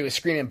 And everybody was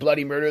screaming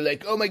bloody murder,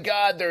 like, oh my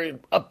God, they're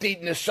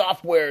updating the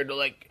software to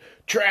like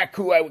track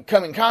who I would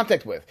come in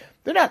contact with.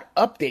 They're not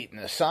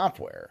updating the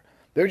software.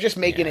 They're just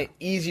making it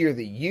easier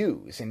to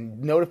use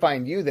and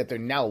notifying you that they're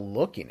now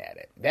looking at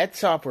it. That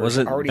software is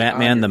already on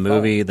Batman your the phone.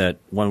 movie, that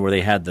one where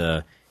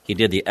he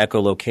did the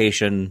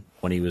echolocation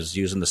when he was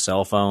using the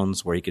cell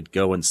phones, where he could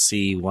go and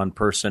see one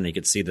person. He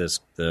could see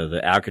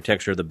the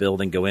architecture of the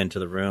building, go into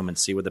the room and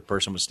see where the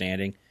person was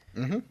standing.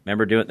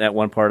 Remember doing that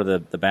one part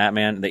of the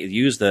Batman? They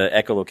used the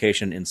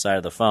echolocation inside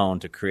of the phone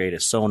to create a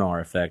sonar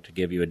effect to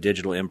give you a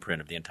digital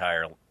imprint of the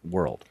entire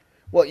world.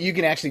 Well, you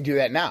can actually do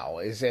that now.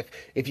 Is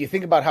if you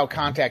think about how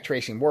contact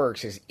tracing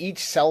works, is each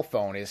cell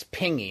phone is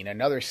pinging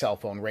another cell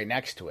phone right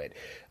next to it,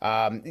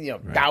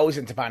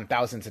 thousands upon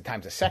thousands of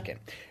times a second.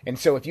 And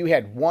so if you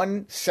had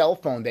one cell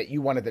phone that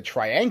you wanted to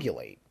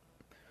triangulate,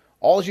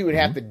 all you would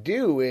have to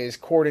do is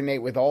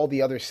coordinate with all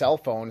the other cell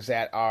phones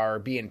that are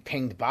being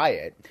pinged by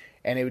it,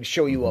 and it would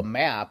show you a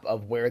map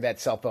of where that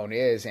cell phone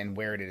is and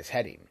where it is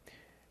heading.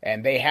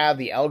 And they have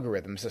the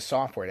algorithms, the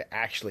software to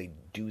actually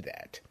do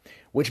that.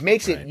 Which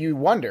makes it, you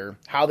wonder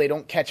how they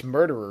don't catch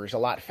murderers a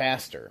lot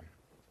faster.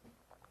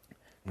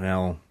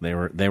 Well, they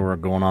were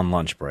going on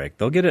lunch break.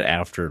 They'll get it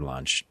after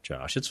lunch,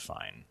 Josh. It's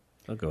fine.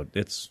 We'll do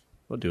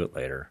it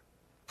later.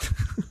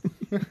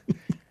 Well,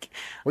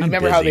 you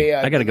remember how they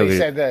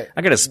said that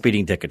I got a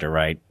speeding ticket to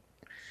write.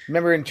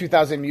 Remember in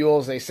 2000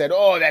 Mules they said,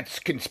 "Oh, that's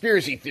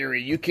conspiracy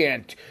theory. You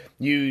can't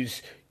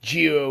use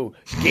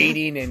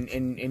geo-gating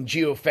and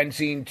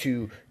geofencing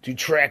to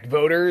track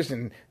voters,"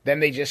 and then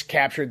they just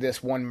captured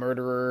this one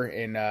murderer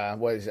in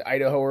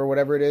Idaho or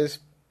whatever it is,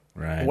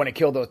 right? When it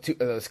killed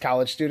those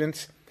college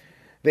students.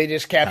 They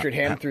just captured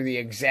him through the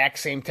exact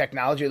same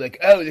technology. Like,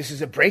 oh, this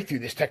is a breakthrough.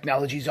 This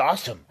technology's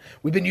awesome.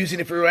 We've been using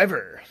it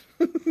forever.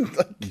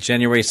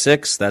 January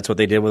 6th, that's what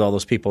they did with all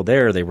those people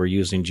there. They were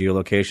using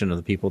geolocation of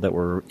the people that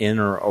were in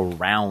or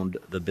around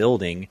the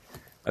building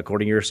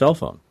according to your cell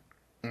phone.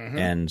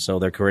 And so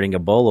they're creating a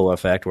bolo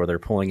effect where they're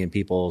pulling in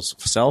people's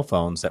cell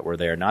phones that were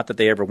there. Not that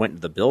they ever went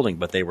into the building,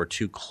 but they were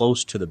too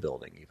close to the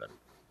building even.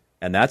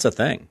 And that's a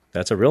thing.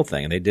 That's a real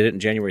thing. And they did it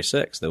in January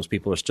 6th. Those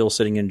people are still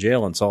sitting in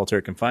jail in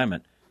solitary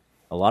confinement.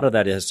 A lot of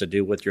that has to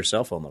do with your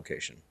cell phone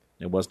location.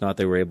 It was not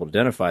they were able to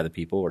identify the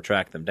people or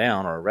track them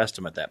down or arrest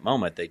them at that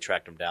moment. They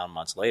tracked them down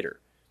months later.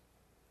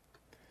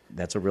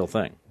 That's a real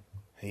thing.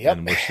 Yep.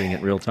 And we're seeing it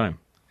in real time.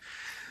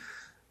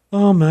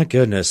 Oh, my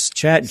goodness.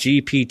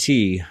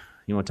 ChatGPT.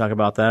 You want to talk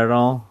about that at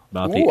all?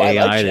 About the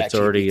AI that's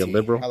already a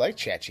liberal? I like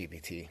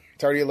ChatGPT.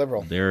 It's already a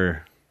liberal.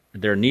 They're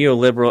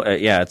neoliberal.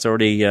 It's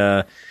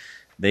already...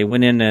 They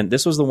went in, and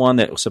this was the one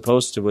that was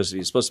supposed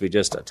to be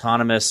just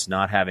autonomous,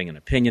 not having an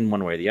opinion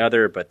one way or the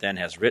other, but then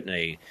has written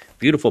a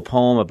beautiful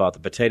poem about the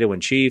potato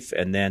in chief,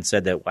 and then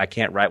said that I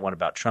can't write one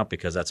about Trump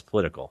because that's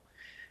political.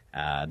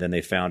 Then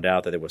they found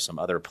out that there was some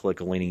other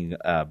political-leaning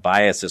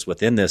biases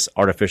within this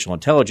artificial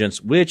intelligence,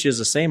 which is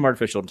the same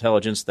artificial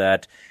intelligence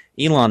that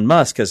Elon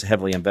Musk has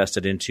heavily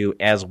invested into,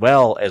 as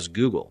well as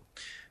Google.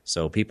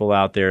 So people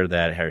out there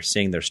that are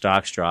seeing their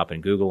stocks drop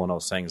in Google and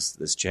those things,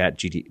 this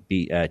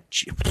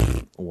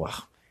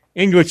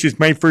English is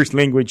my first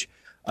language.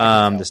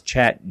 This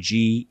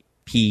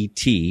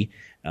ChatGPT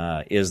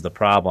is the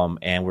problem,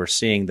 and we're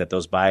seeing that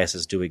those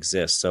biases do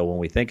exist. So when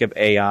we think of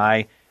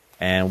AI,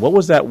 And what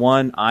was that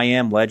one? I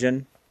Am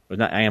Legend? Or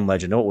not I Am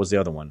Legend. No, what was the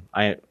other one?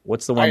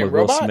 What's the one I with Am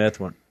Will Robot? Smith?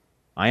 One?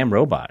 I Am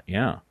Robot.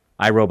 Yeah,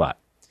 I, Robot.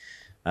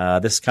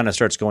 This kind of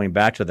starts going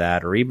back to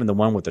that, or even the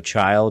one with the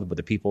child, where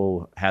the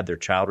people had their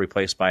child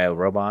replaced by a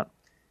robot.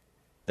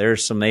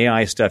 There's some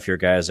AI stuff here,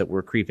 guys, that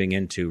we're creeping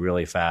into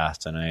really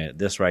fast. And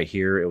this right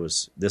here,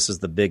 this is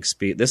the big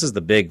speed. This is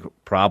the big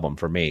problem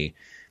for me,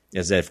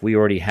 is that if we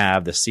already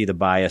have the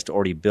bias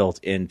already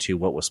built into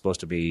what was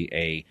supposed to be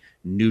a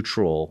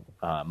neutral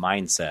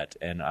mindset,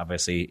 and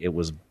obviously it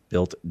was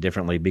built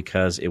differently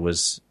because it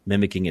was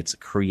mimicking its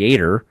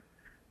creator.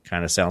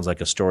 Kind of sounds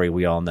like a story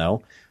we all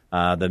know.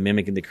 The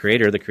mimicking the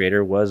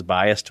creator was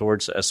biased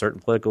towards a certain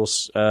political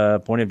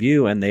point of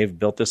view, and they've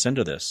built this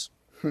into this.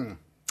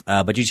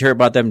 But did you hear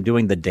about them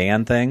doing the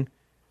Dan thing?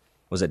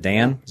 Was it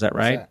Dan? Is that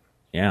right? that?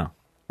 Yeah,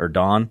 or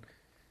Dawn.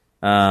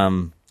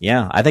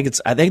 Yeah, I think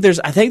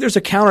there's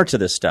a counter to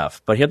this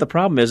stuff. But here the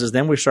problem is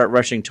then we start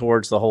rushing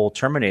towards the whole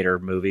Terminator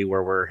movie,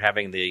 where we're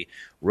having the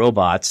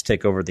robots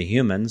take over the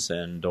humans,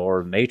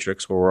 or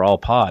Matrix, where we're all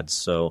pods.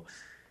 So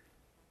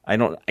I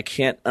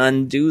can't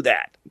undo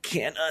that.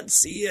 Can't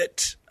unsee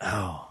it.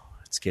 Oh,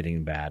 it's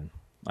getting bad.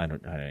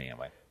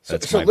 Anyway.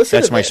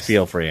 That's my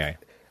spiel for you.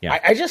 Yeah.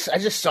 I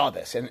just saw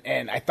this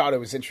and I thought it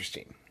was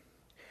interesting.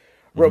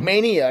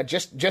 Romania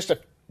just a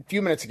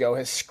few minutes ago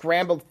has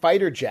scrambled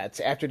fighter jets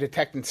after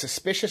detecting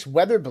suspicious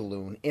weather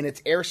balloon in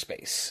its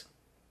airspace.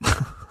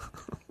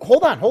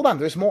 Hold on.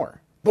 There's more.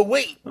 But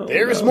wait,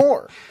 there's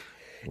more.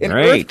 An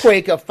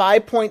earthquake of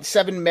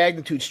 5.7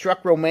 magnitude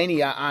struck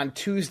Romania on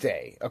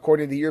Tuesday,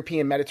 according to the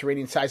European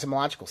Mediterranean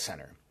Seismological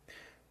Center.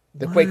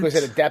 The quake was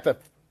at a depth of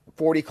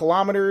 40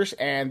 kilometers,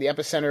 and the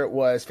epicenter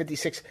was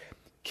 56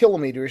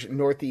 kilometers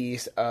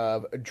northeast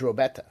of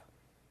Drobeta.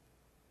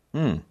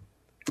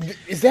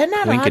 Is that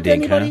not odd to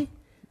anybody?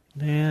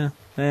 Yeah,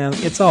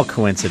 it's all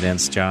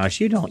coincidence, Josh.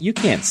 You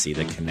can't see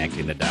the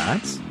connecting the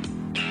dots.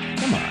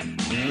 Come on.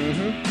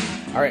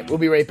 All right, we'll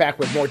be right back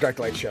with more Dark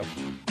Light Show.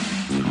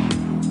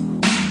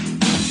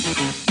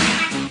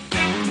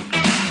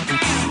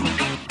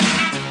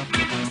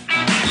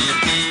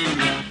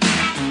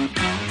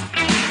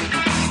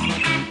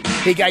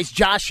 Hey guys,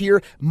 Josh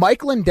here.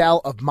 Mike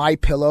Lindell of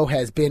MyPillow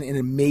has been an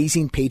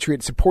amazing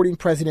patriot supporting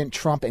President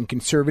Trump and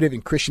conservative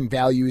and Christian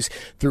values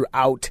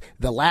throughout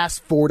the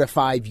last 4 to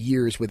 5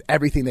 years with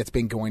everything that's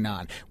been going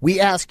on. We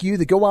ask you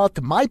to go out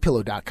to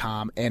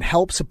MyPillow.com and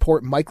help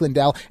support Mike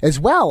Lindell as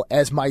well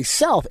as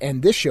myself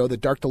and this show, The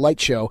Dark to Light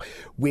Show,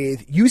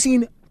 with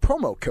using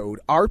promo code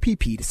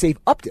RPP to save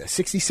up to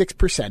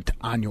 66%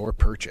 on your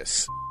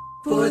purchase.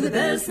 For the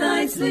best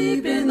night's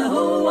sleep in the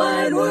whole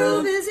wide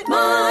world, visit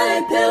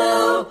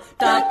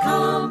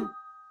MyPillow.com.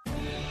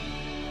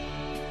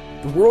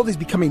 The world is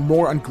becoming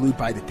more unglued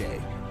by the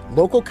day.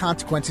 Local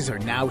consequences are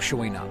now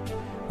showing up.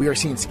 We are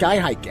seeing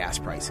sky-high gas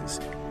prices,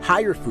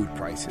 higher food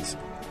prices,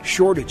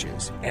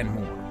 shortages, and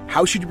more.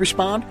 How should you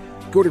respond?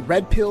 Go to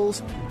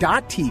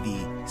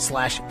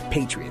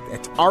redpills.tv/patriot.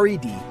 That's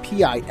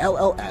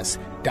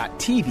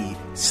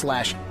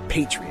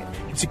redpills.tv/patriot.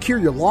 And secure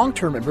your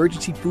long-term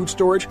emergency food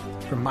storage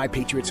from My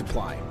Patriot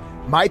Supply.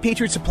 My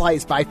Patriot Supply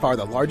is by far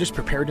the largest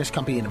preparedness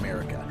company in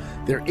America.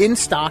 They're in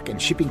stock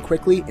and shipping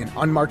quickly in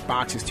unmarked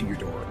boxes to your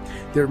door.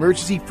 Their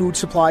emergency food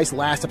supplies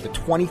last up to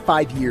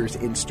 25 years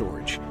in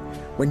storage.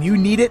 When you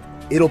need it,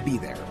 it'll be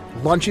there.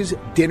 Lunches,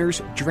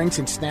 dinners, drinks,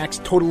 and snacks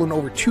totaling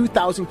over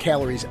 2,000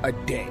 calories a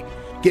day.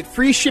 Get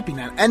free shipping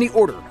on any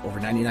order over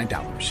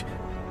 $99.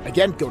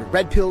 Again, go to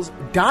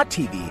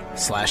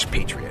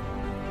redpills.tv/patriot.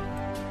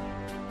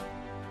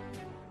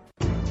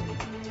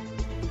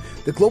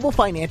 The global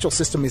financial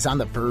system is on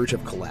the verge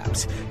of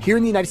collapse. Here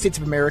in the United States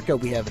of America,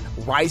 we have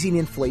rising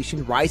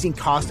inflation, rising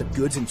cost of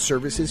goods and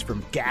services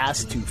from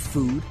gas to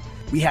food.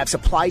 We have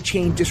supply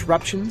chain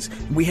disruptions.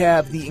 We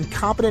have the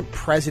incompetent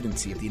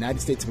presidency of the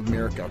United States of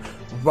America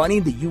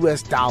running the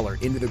U.S. dollar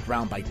into the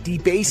ground by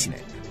debasing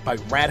it, by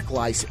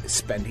radicalized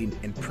spending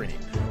and printing.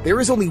 There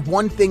is only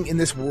one thing in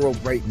this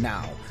world right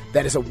now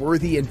that is a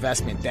worthy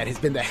investment that has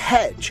been the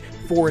hedge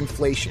for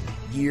inflation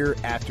year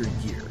after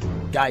year.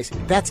 Guys,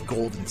 that's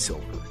gold and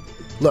silver.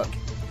 Look,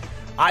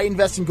 I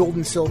invest in gold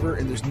and silver,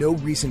 and there's no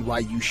reason why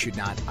you should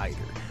not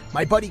either.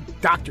 My buddy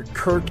Dr.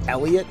 Kirk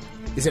Elliott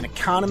is an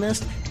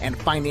economist and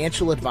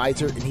financial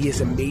advisor, and he is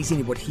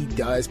amazing at what he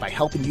does by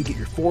helping you get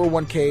your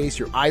 401ks,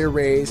 your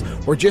IRAs,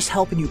 or just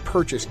helping you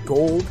purchase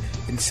gold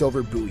and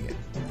silver bullion.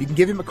 You can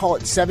give him a call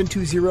at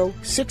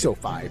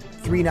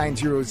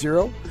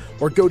 720-605-3900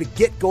 or go to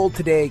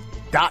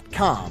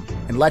getgoldtoday.com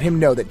and let him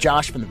know that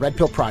Josh from the Red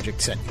Pill Project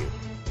sent you.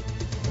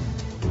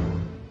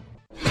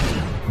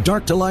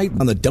 Dark to Light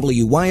on the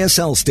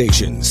WYSL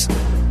stations.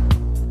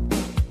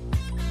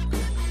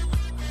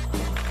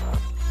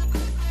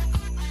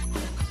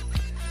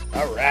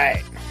 All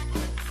right.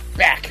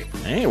 Back.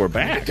 Hey, we're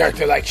back. Dark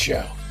to Light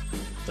Show.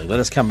 They let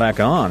us come back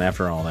on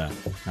after all that.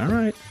 All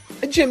right.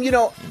 Jim, you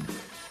know,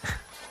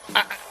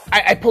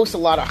 I post a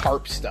lot of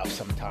harp stuff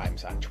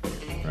sometimes on Twitter.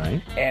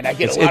 Right. And I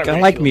get a lot of I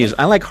like music.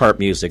 I like harp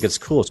music. It's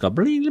cool. It's called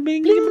bling, bling,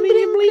 bling,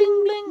 bling,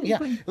 bling, bling. Yeah.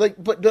 Like,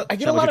 but I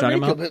get a lot of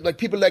ridicule. Like,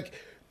 people are like,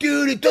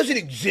 dude, it doesn't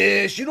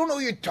exist. You don't know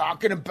what you're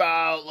talking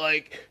about.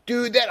 Like,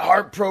 dude, that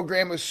HARP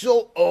program was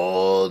so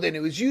old and it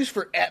was used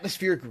for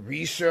atmospheric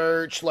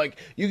research. Like,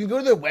 you can go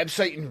to their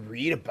website and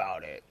read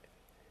about it.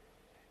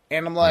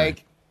 And I'm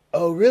like,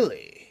 oh,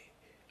 really?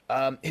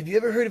 Have you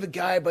ever heard of a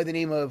guy by the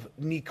name of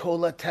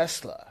Nikola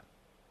Tesla?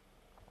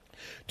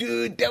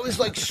 Dude, that was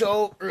like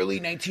so early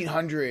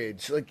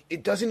 1900s. Like,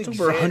 it doesn't exist.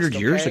 Over 100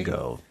 years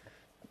ago.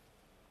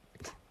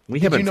 We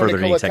haven't furthered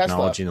any Nikola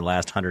technology Tesla? in the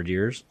last 100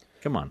 years.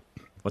 Come on.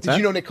 What's Did that?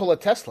 you know Nikola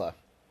Tesla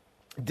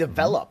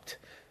developed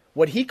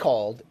what he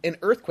called an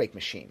earthquake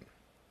machine?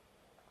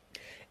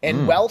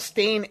 And while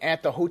staying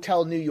at the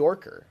Hotel New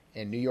Yorker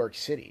in New York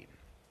City,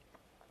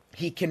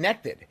 he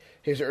connected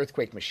his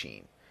earthquake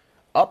machine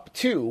up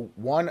to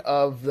one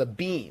of the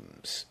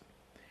beams,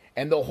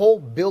 and the whole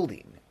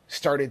building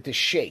started to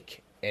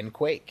shake and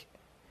quake.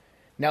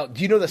 Now,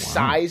 do you know the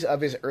size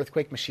of his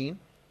earthquake machine?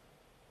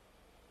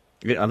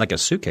 On like a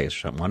suitcase or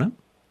something, wasn't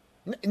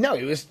it? No,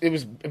 it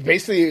was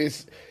basically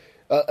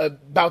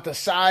about the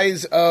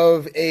size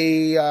of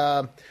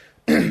a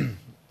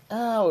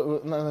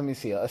let me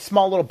see, a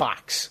small little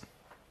box,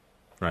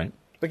 Right.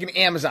 like an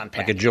Amazon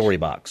package, Like a jewelry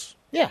box.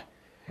 Yeah.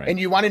 Right. And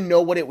you want to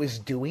know what it was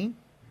doing?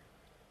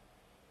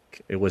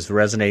 It was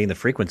resonating the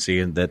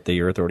frequency that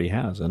the Earth already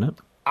has, isn't it?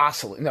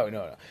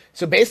 No.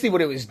 So basically,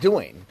 what it was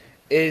doing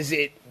is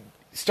it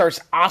starts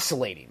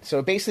oscillating. So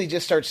it basically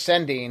just starts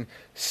sending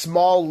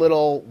small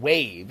little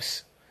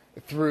waves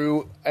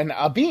through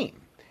a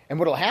beam. And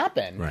what'll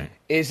happen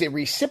is it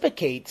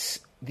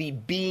reciprocates the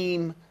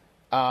beam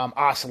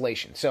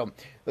oscillation. So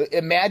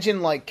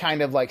imagine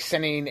kind of like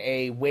sending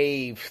a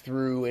wave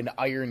through an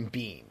iron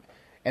beam.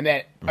 And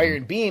that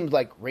iron beam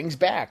like rings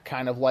back,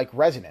 kind of like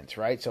resonance,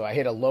 right? So I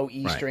hit a low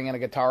E string on a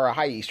guitar, a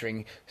high E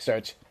string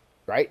starts,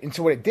 right? And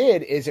so what it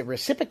did is it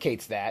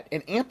reciprocates that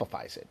and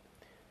amplifies it.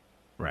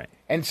 Right.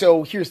 And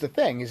so here's the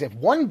thing, is if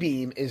one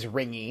beam is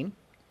ringing,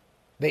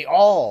 they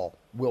all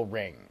will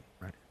ring.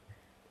 Right.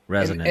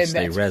 Resonance.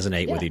 And they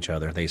resonate with each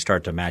other. They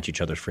start to match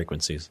each other's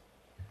frequencies.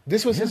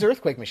 This was his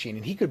earthquake machine,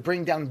 and he could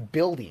bring down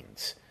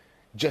buildings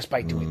just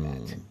by doing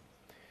that.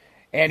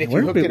 And if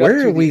you hooked it up where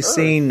to have we the Earth,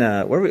 seen?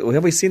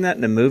 Have we seen that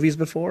in the movies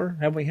before?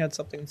 Have we had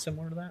something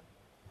similar to that?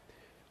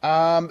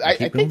 I Keep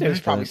think going there's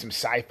back probably to some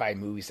sci-fi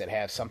movies that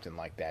have something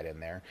like that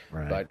in there.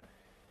 Right.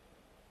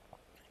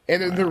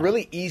 And they're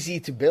really easy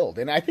to build.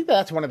 And I think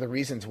that's one of the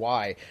reasons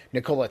why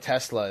Nikola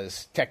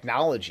Tesla's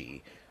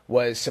technology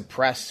was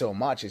suppressed so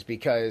much, is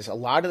because a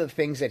lot of the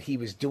things that he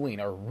was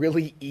doing are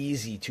really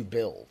easy to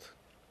build.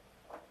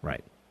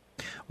 Right.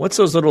 What's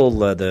those little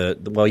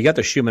well, you got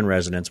the Schumann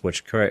resonance,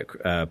 which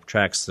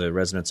tracks the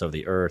resonance of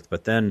the Earth,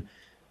 but then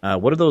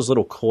what are those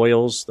little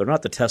coils? They're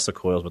not the Tesla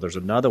coils, but there's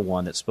another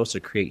one that's supposed to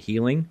create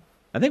healing.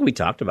 I think we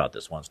talked about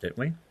this once, didn't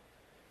we?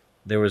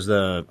 There was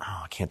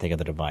I can't think of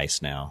the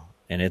device now,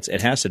 and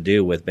it has to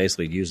do with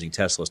basically using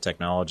Tesla's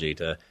technology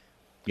to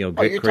You're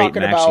create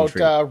talking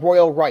matching about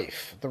Royal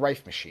Rife, the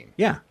Rife machine.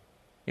 Yeah.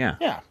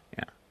 Yeah.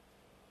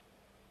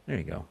 There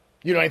you go.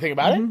 You know anything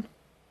about it?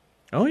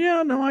 Oh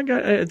yeah, no, I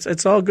got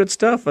it's all good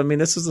stuff. I mean,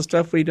 this is the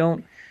stuff I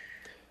don't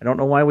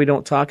know why we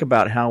don't talk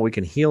about how we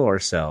can heal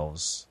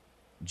ourselves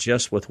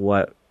just with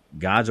what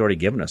God's already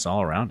given us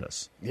all around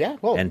us. Yeah,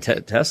 well, and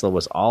Tesla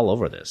was all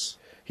over this.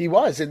 He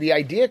was, and the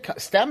idea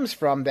stems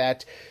from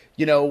that.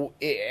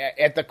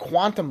 At the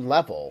quantum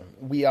level,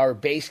 we are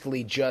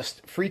basically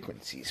just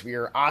frequencies. We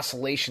are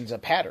oscillations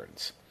of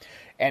patterns,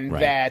 and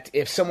that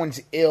if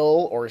someone's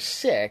ill or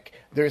sick,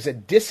 there's a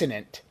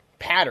dissonant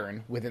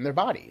pattern within their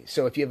body.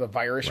 So if you have a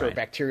virus or a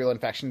bacterial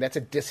infection, that's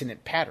a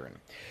dissonant pattern.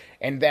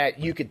 And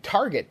that you could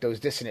target those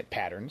dissonant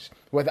patterns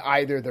with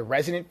either the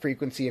resonant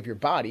frequency of your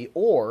body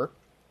or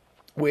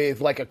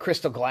with like a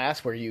crystal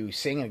glass where you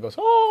sing and it goes,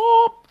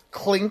 oh,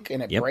 clink,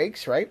 and it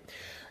breaks, right?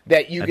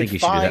 That you could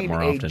find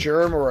a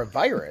germ or a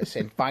virus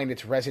and find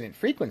its resonant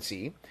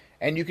frequency,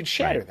 and you could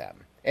shatter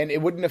them. And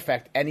it wouldn't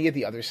affect any of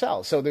the other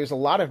cells. So there's a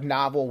lot of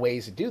novel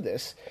ways to do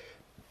this.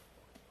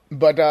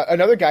 But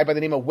another guy by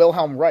the name of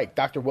Wilhelm Reich,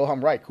 Dr.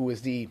 Wilhelm Reich, who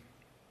was the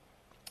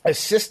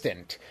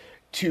assistant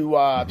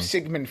to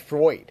Sigmund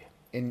Freud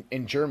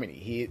in Germany.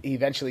 He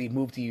eventually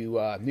moved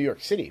to New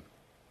York City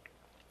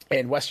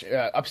in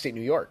upstate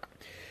New York.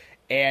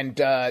 And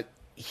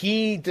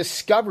he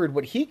discovered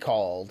what he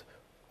called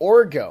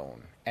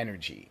orgone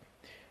energy.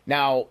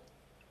 Now,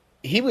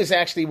 he was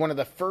actually one of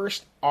the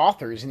first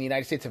authors in the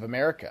United States of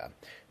America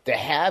to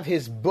have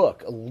his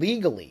book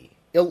legally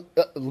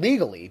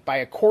by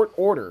a court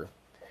order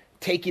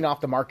taken off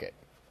the market,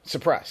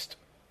 suppressed.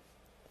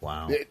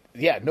 Wow.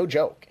 Yeah, no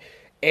joke.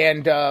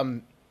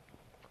 And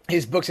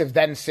his books have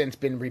then since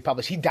been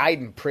republished. He died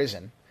in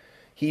prison.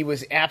 He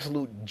was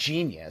absolute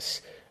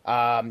genius.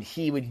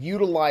 He would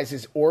utilize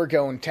his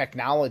orgone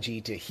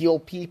technology to heal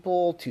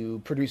people, to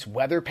produce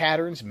weather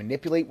patterns,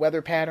 manipulate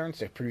weather patterns,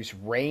 to produce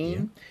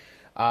rain.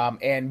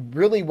 And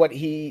really what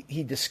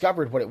he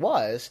discovered what it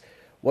was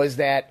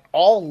that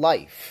all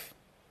life,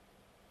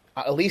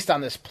 at least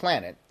on this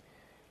planet,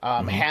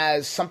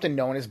 has something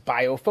known as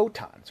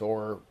biophotons,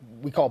 or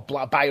we call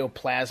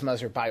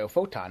bioplasmas or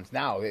biophotons.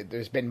 Now,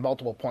 there's been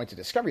multiple points of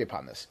discovery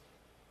upon this.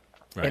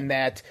 Right. In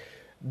that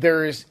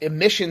there's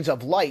emissions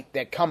of light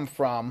that come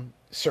from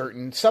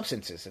certain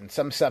substances, and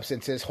some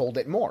substances hold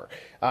it more.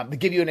 To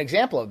give you an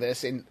example of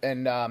this,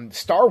 in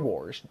Star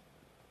Wars,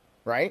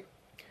 right?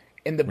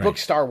 In the book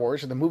Star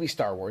Wars, or the movie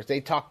Star Wars,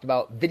 they talked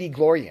about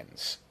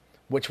vidiglorians,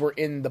 which were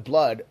in the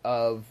blood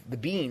of the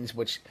beings,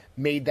 which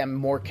made them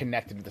more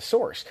connected to the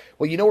source.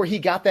 Well, you know where he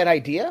got that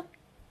idea?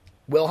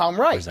 Wilhelm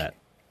Reich. Where's that?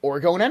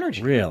 Orgone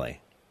energy.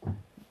 Really?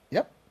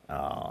 Yep.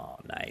 Oh,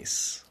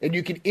 nice. And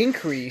you can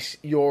increase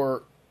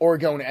your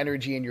orgone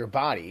energy in your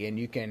body, and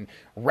you can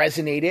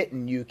resonate it,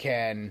 and you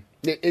can...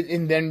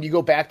 And then you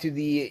go back to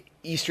the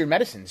Eastern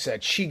medicines,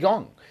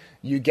 Qigong.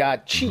 You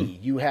got Qi,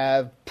 you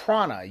have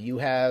prana, you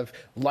have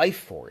life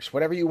force,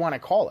 whatever you want to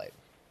call it.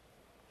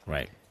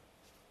 Right.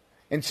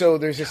 And so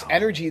there's this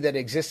energy that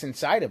exists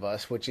inside of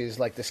us, which is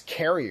like this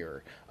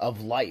carrier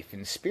of life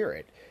and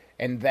spirit,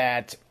 and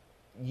that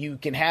you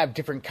can have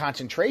different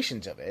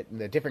concentrations of it. And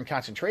the different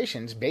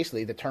concentrations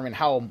basically determine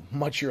how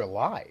much you're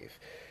alive.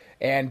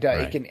 And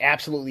it can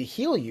absolutely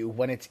heal you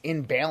when it's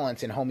in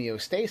balance and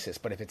homeostasis.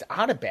 But if it's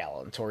out of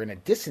balance or in a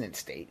dissonant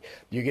state,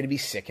 you're going to be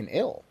sick and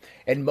ill.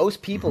 And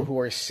most people who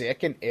are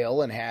sick and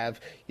ill and have,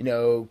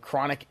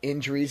 chronic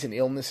injuries and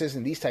illnesses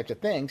and these types of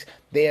things,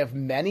 they have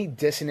many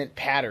dissonant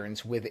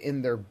patterns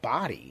within their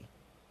body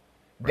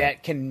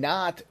that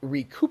cannot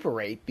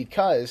recuperate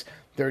because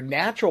their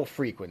natural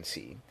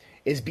frequency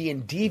is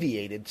being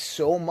deviated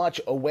so much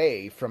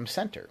away from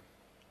center.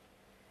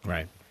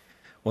 Right.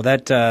 Well,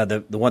 that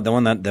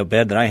the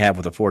bed that I have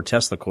with the 4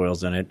 Tesla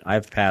coils in it,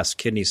 I've passed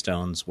kidney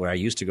stones where I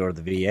used to go to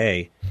the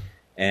VA,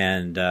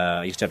 and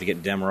I used to have to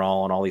get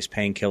Demerol and all these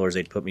painkillers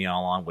they'd put me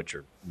all on, which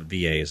are the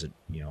VA is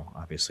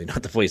obviously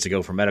not the place to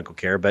go for medical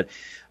care, but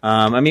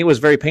it was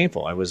very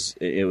painful. It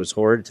was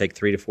horrid. It'd take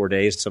 3 to 4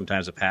 days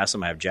sometimes to pass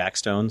them. I have jack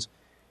stones,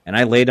 and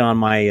I laid on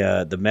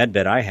my the med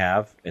bed I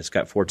have. It's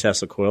got 4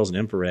 Tesla coils and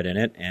infrared in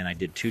it, and I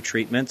did 2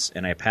 treatments,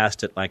 and I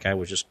passed it like I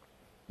was just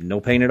no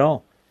pain at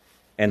all.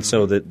 And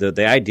so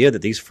the idea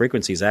that these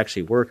frequencies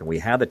actually work, and we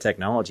have the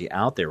technology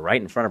out there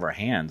right in front of our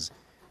hands,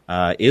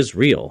 is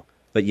real.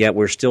 But yet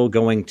we're still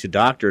going to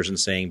doctors and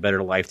saying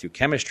better life through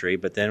chemistry.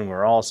 But then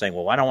we're all saying,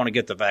 well, I don't want to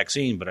get the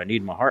vaccine, but I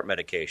need my heart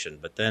medication.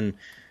 But then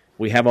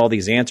we have all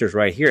these answers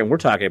right here. And we're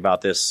talking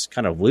about this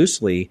kind of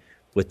loosely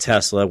with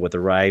Tesla, with the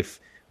Rife,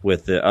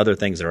 with the other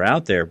things that are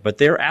out there. But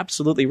they're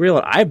absolutely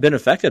real. I've been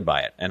affected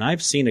by it. And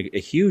I've seen a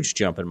huge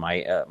jump in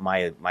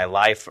my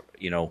life,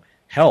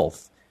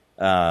 health.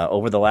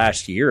 Over the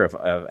last year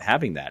of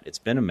having that. It's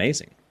been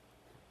amazing.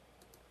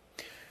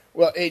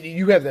 Well,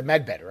 you have the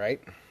med bed,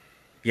 right?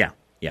 Yeah.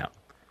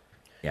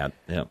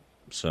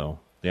 So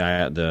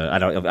I don't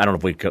know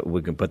if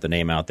we can put the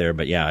name out there,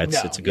 but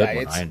it's a good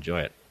one. I enjoy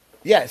it.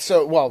 Yeah.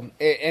 So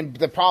and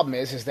the problem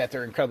is that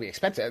they're incredibly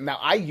expensive. Now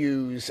I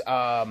use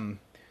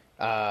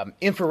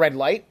infrared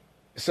light.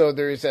 So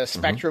there's a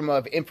spectrum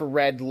of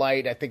infrared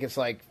light. I think it's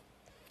like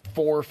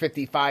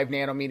 455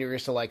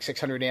 nanometers to like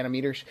 600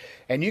 nanometers,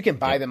 and you can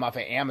buy them off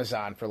of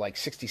Amazon for like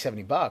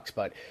 $60-$70,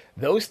 but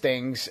those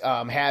things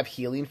have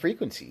healing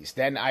frequencies.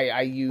 Then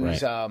I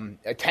use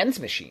a TENS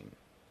machine,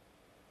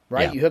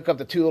 right? Yeah. You hook up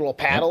the 2 little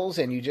paddles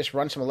and you just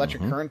run some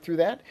electric current through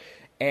that.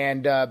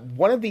 And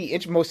one of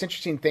the most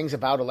interesting things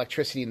about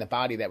electricity in the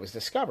body that was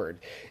discovered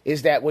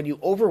is that when you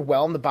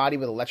overwhelm the body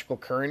with electrical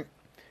current,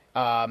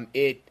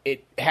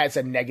 it has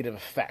a negative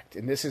effect.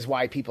 And this is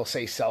why people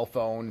say cell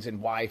phones and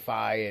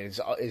Wi-Fi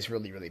is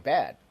really, really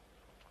bad.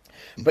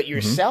 But your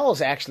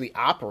cells actually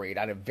operate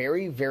at a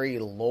very, very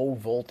low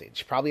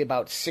voltage, probably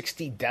about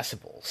 60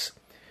 decibels.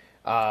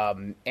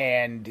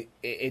 And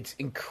it's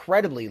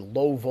incredibly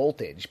low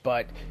voltage.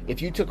 But if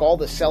you took all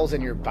the cells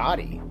in your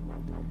body,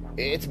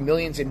 it's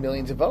millions and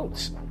millions of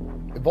volts.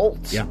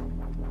 Yeah.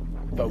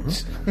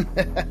 Volts.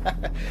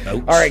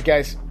 All right,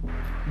 guys.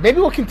 Maybe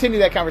we'll continue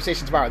that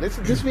conversation tomorrow. This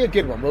will be a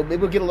good one. Maybe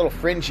we'll get a little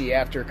fringy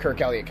after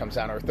Kirk Elliott comes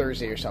on, or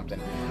Thursday or something.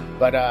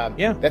 But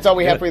that's all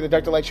we have for you, the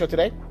Dr. Light Show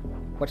today.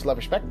 Much love,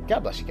 respect.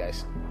 God bless you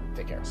guys.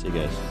 Take care. See you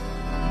guys.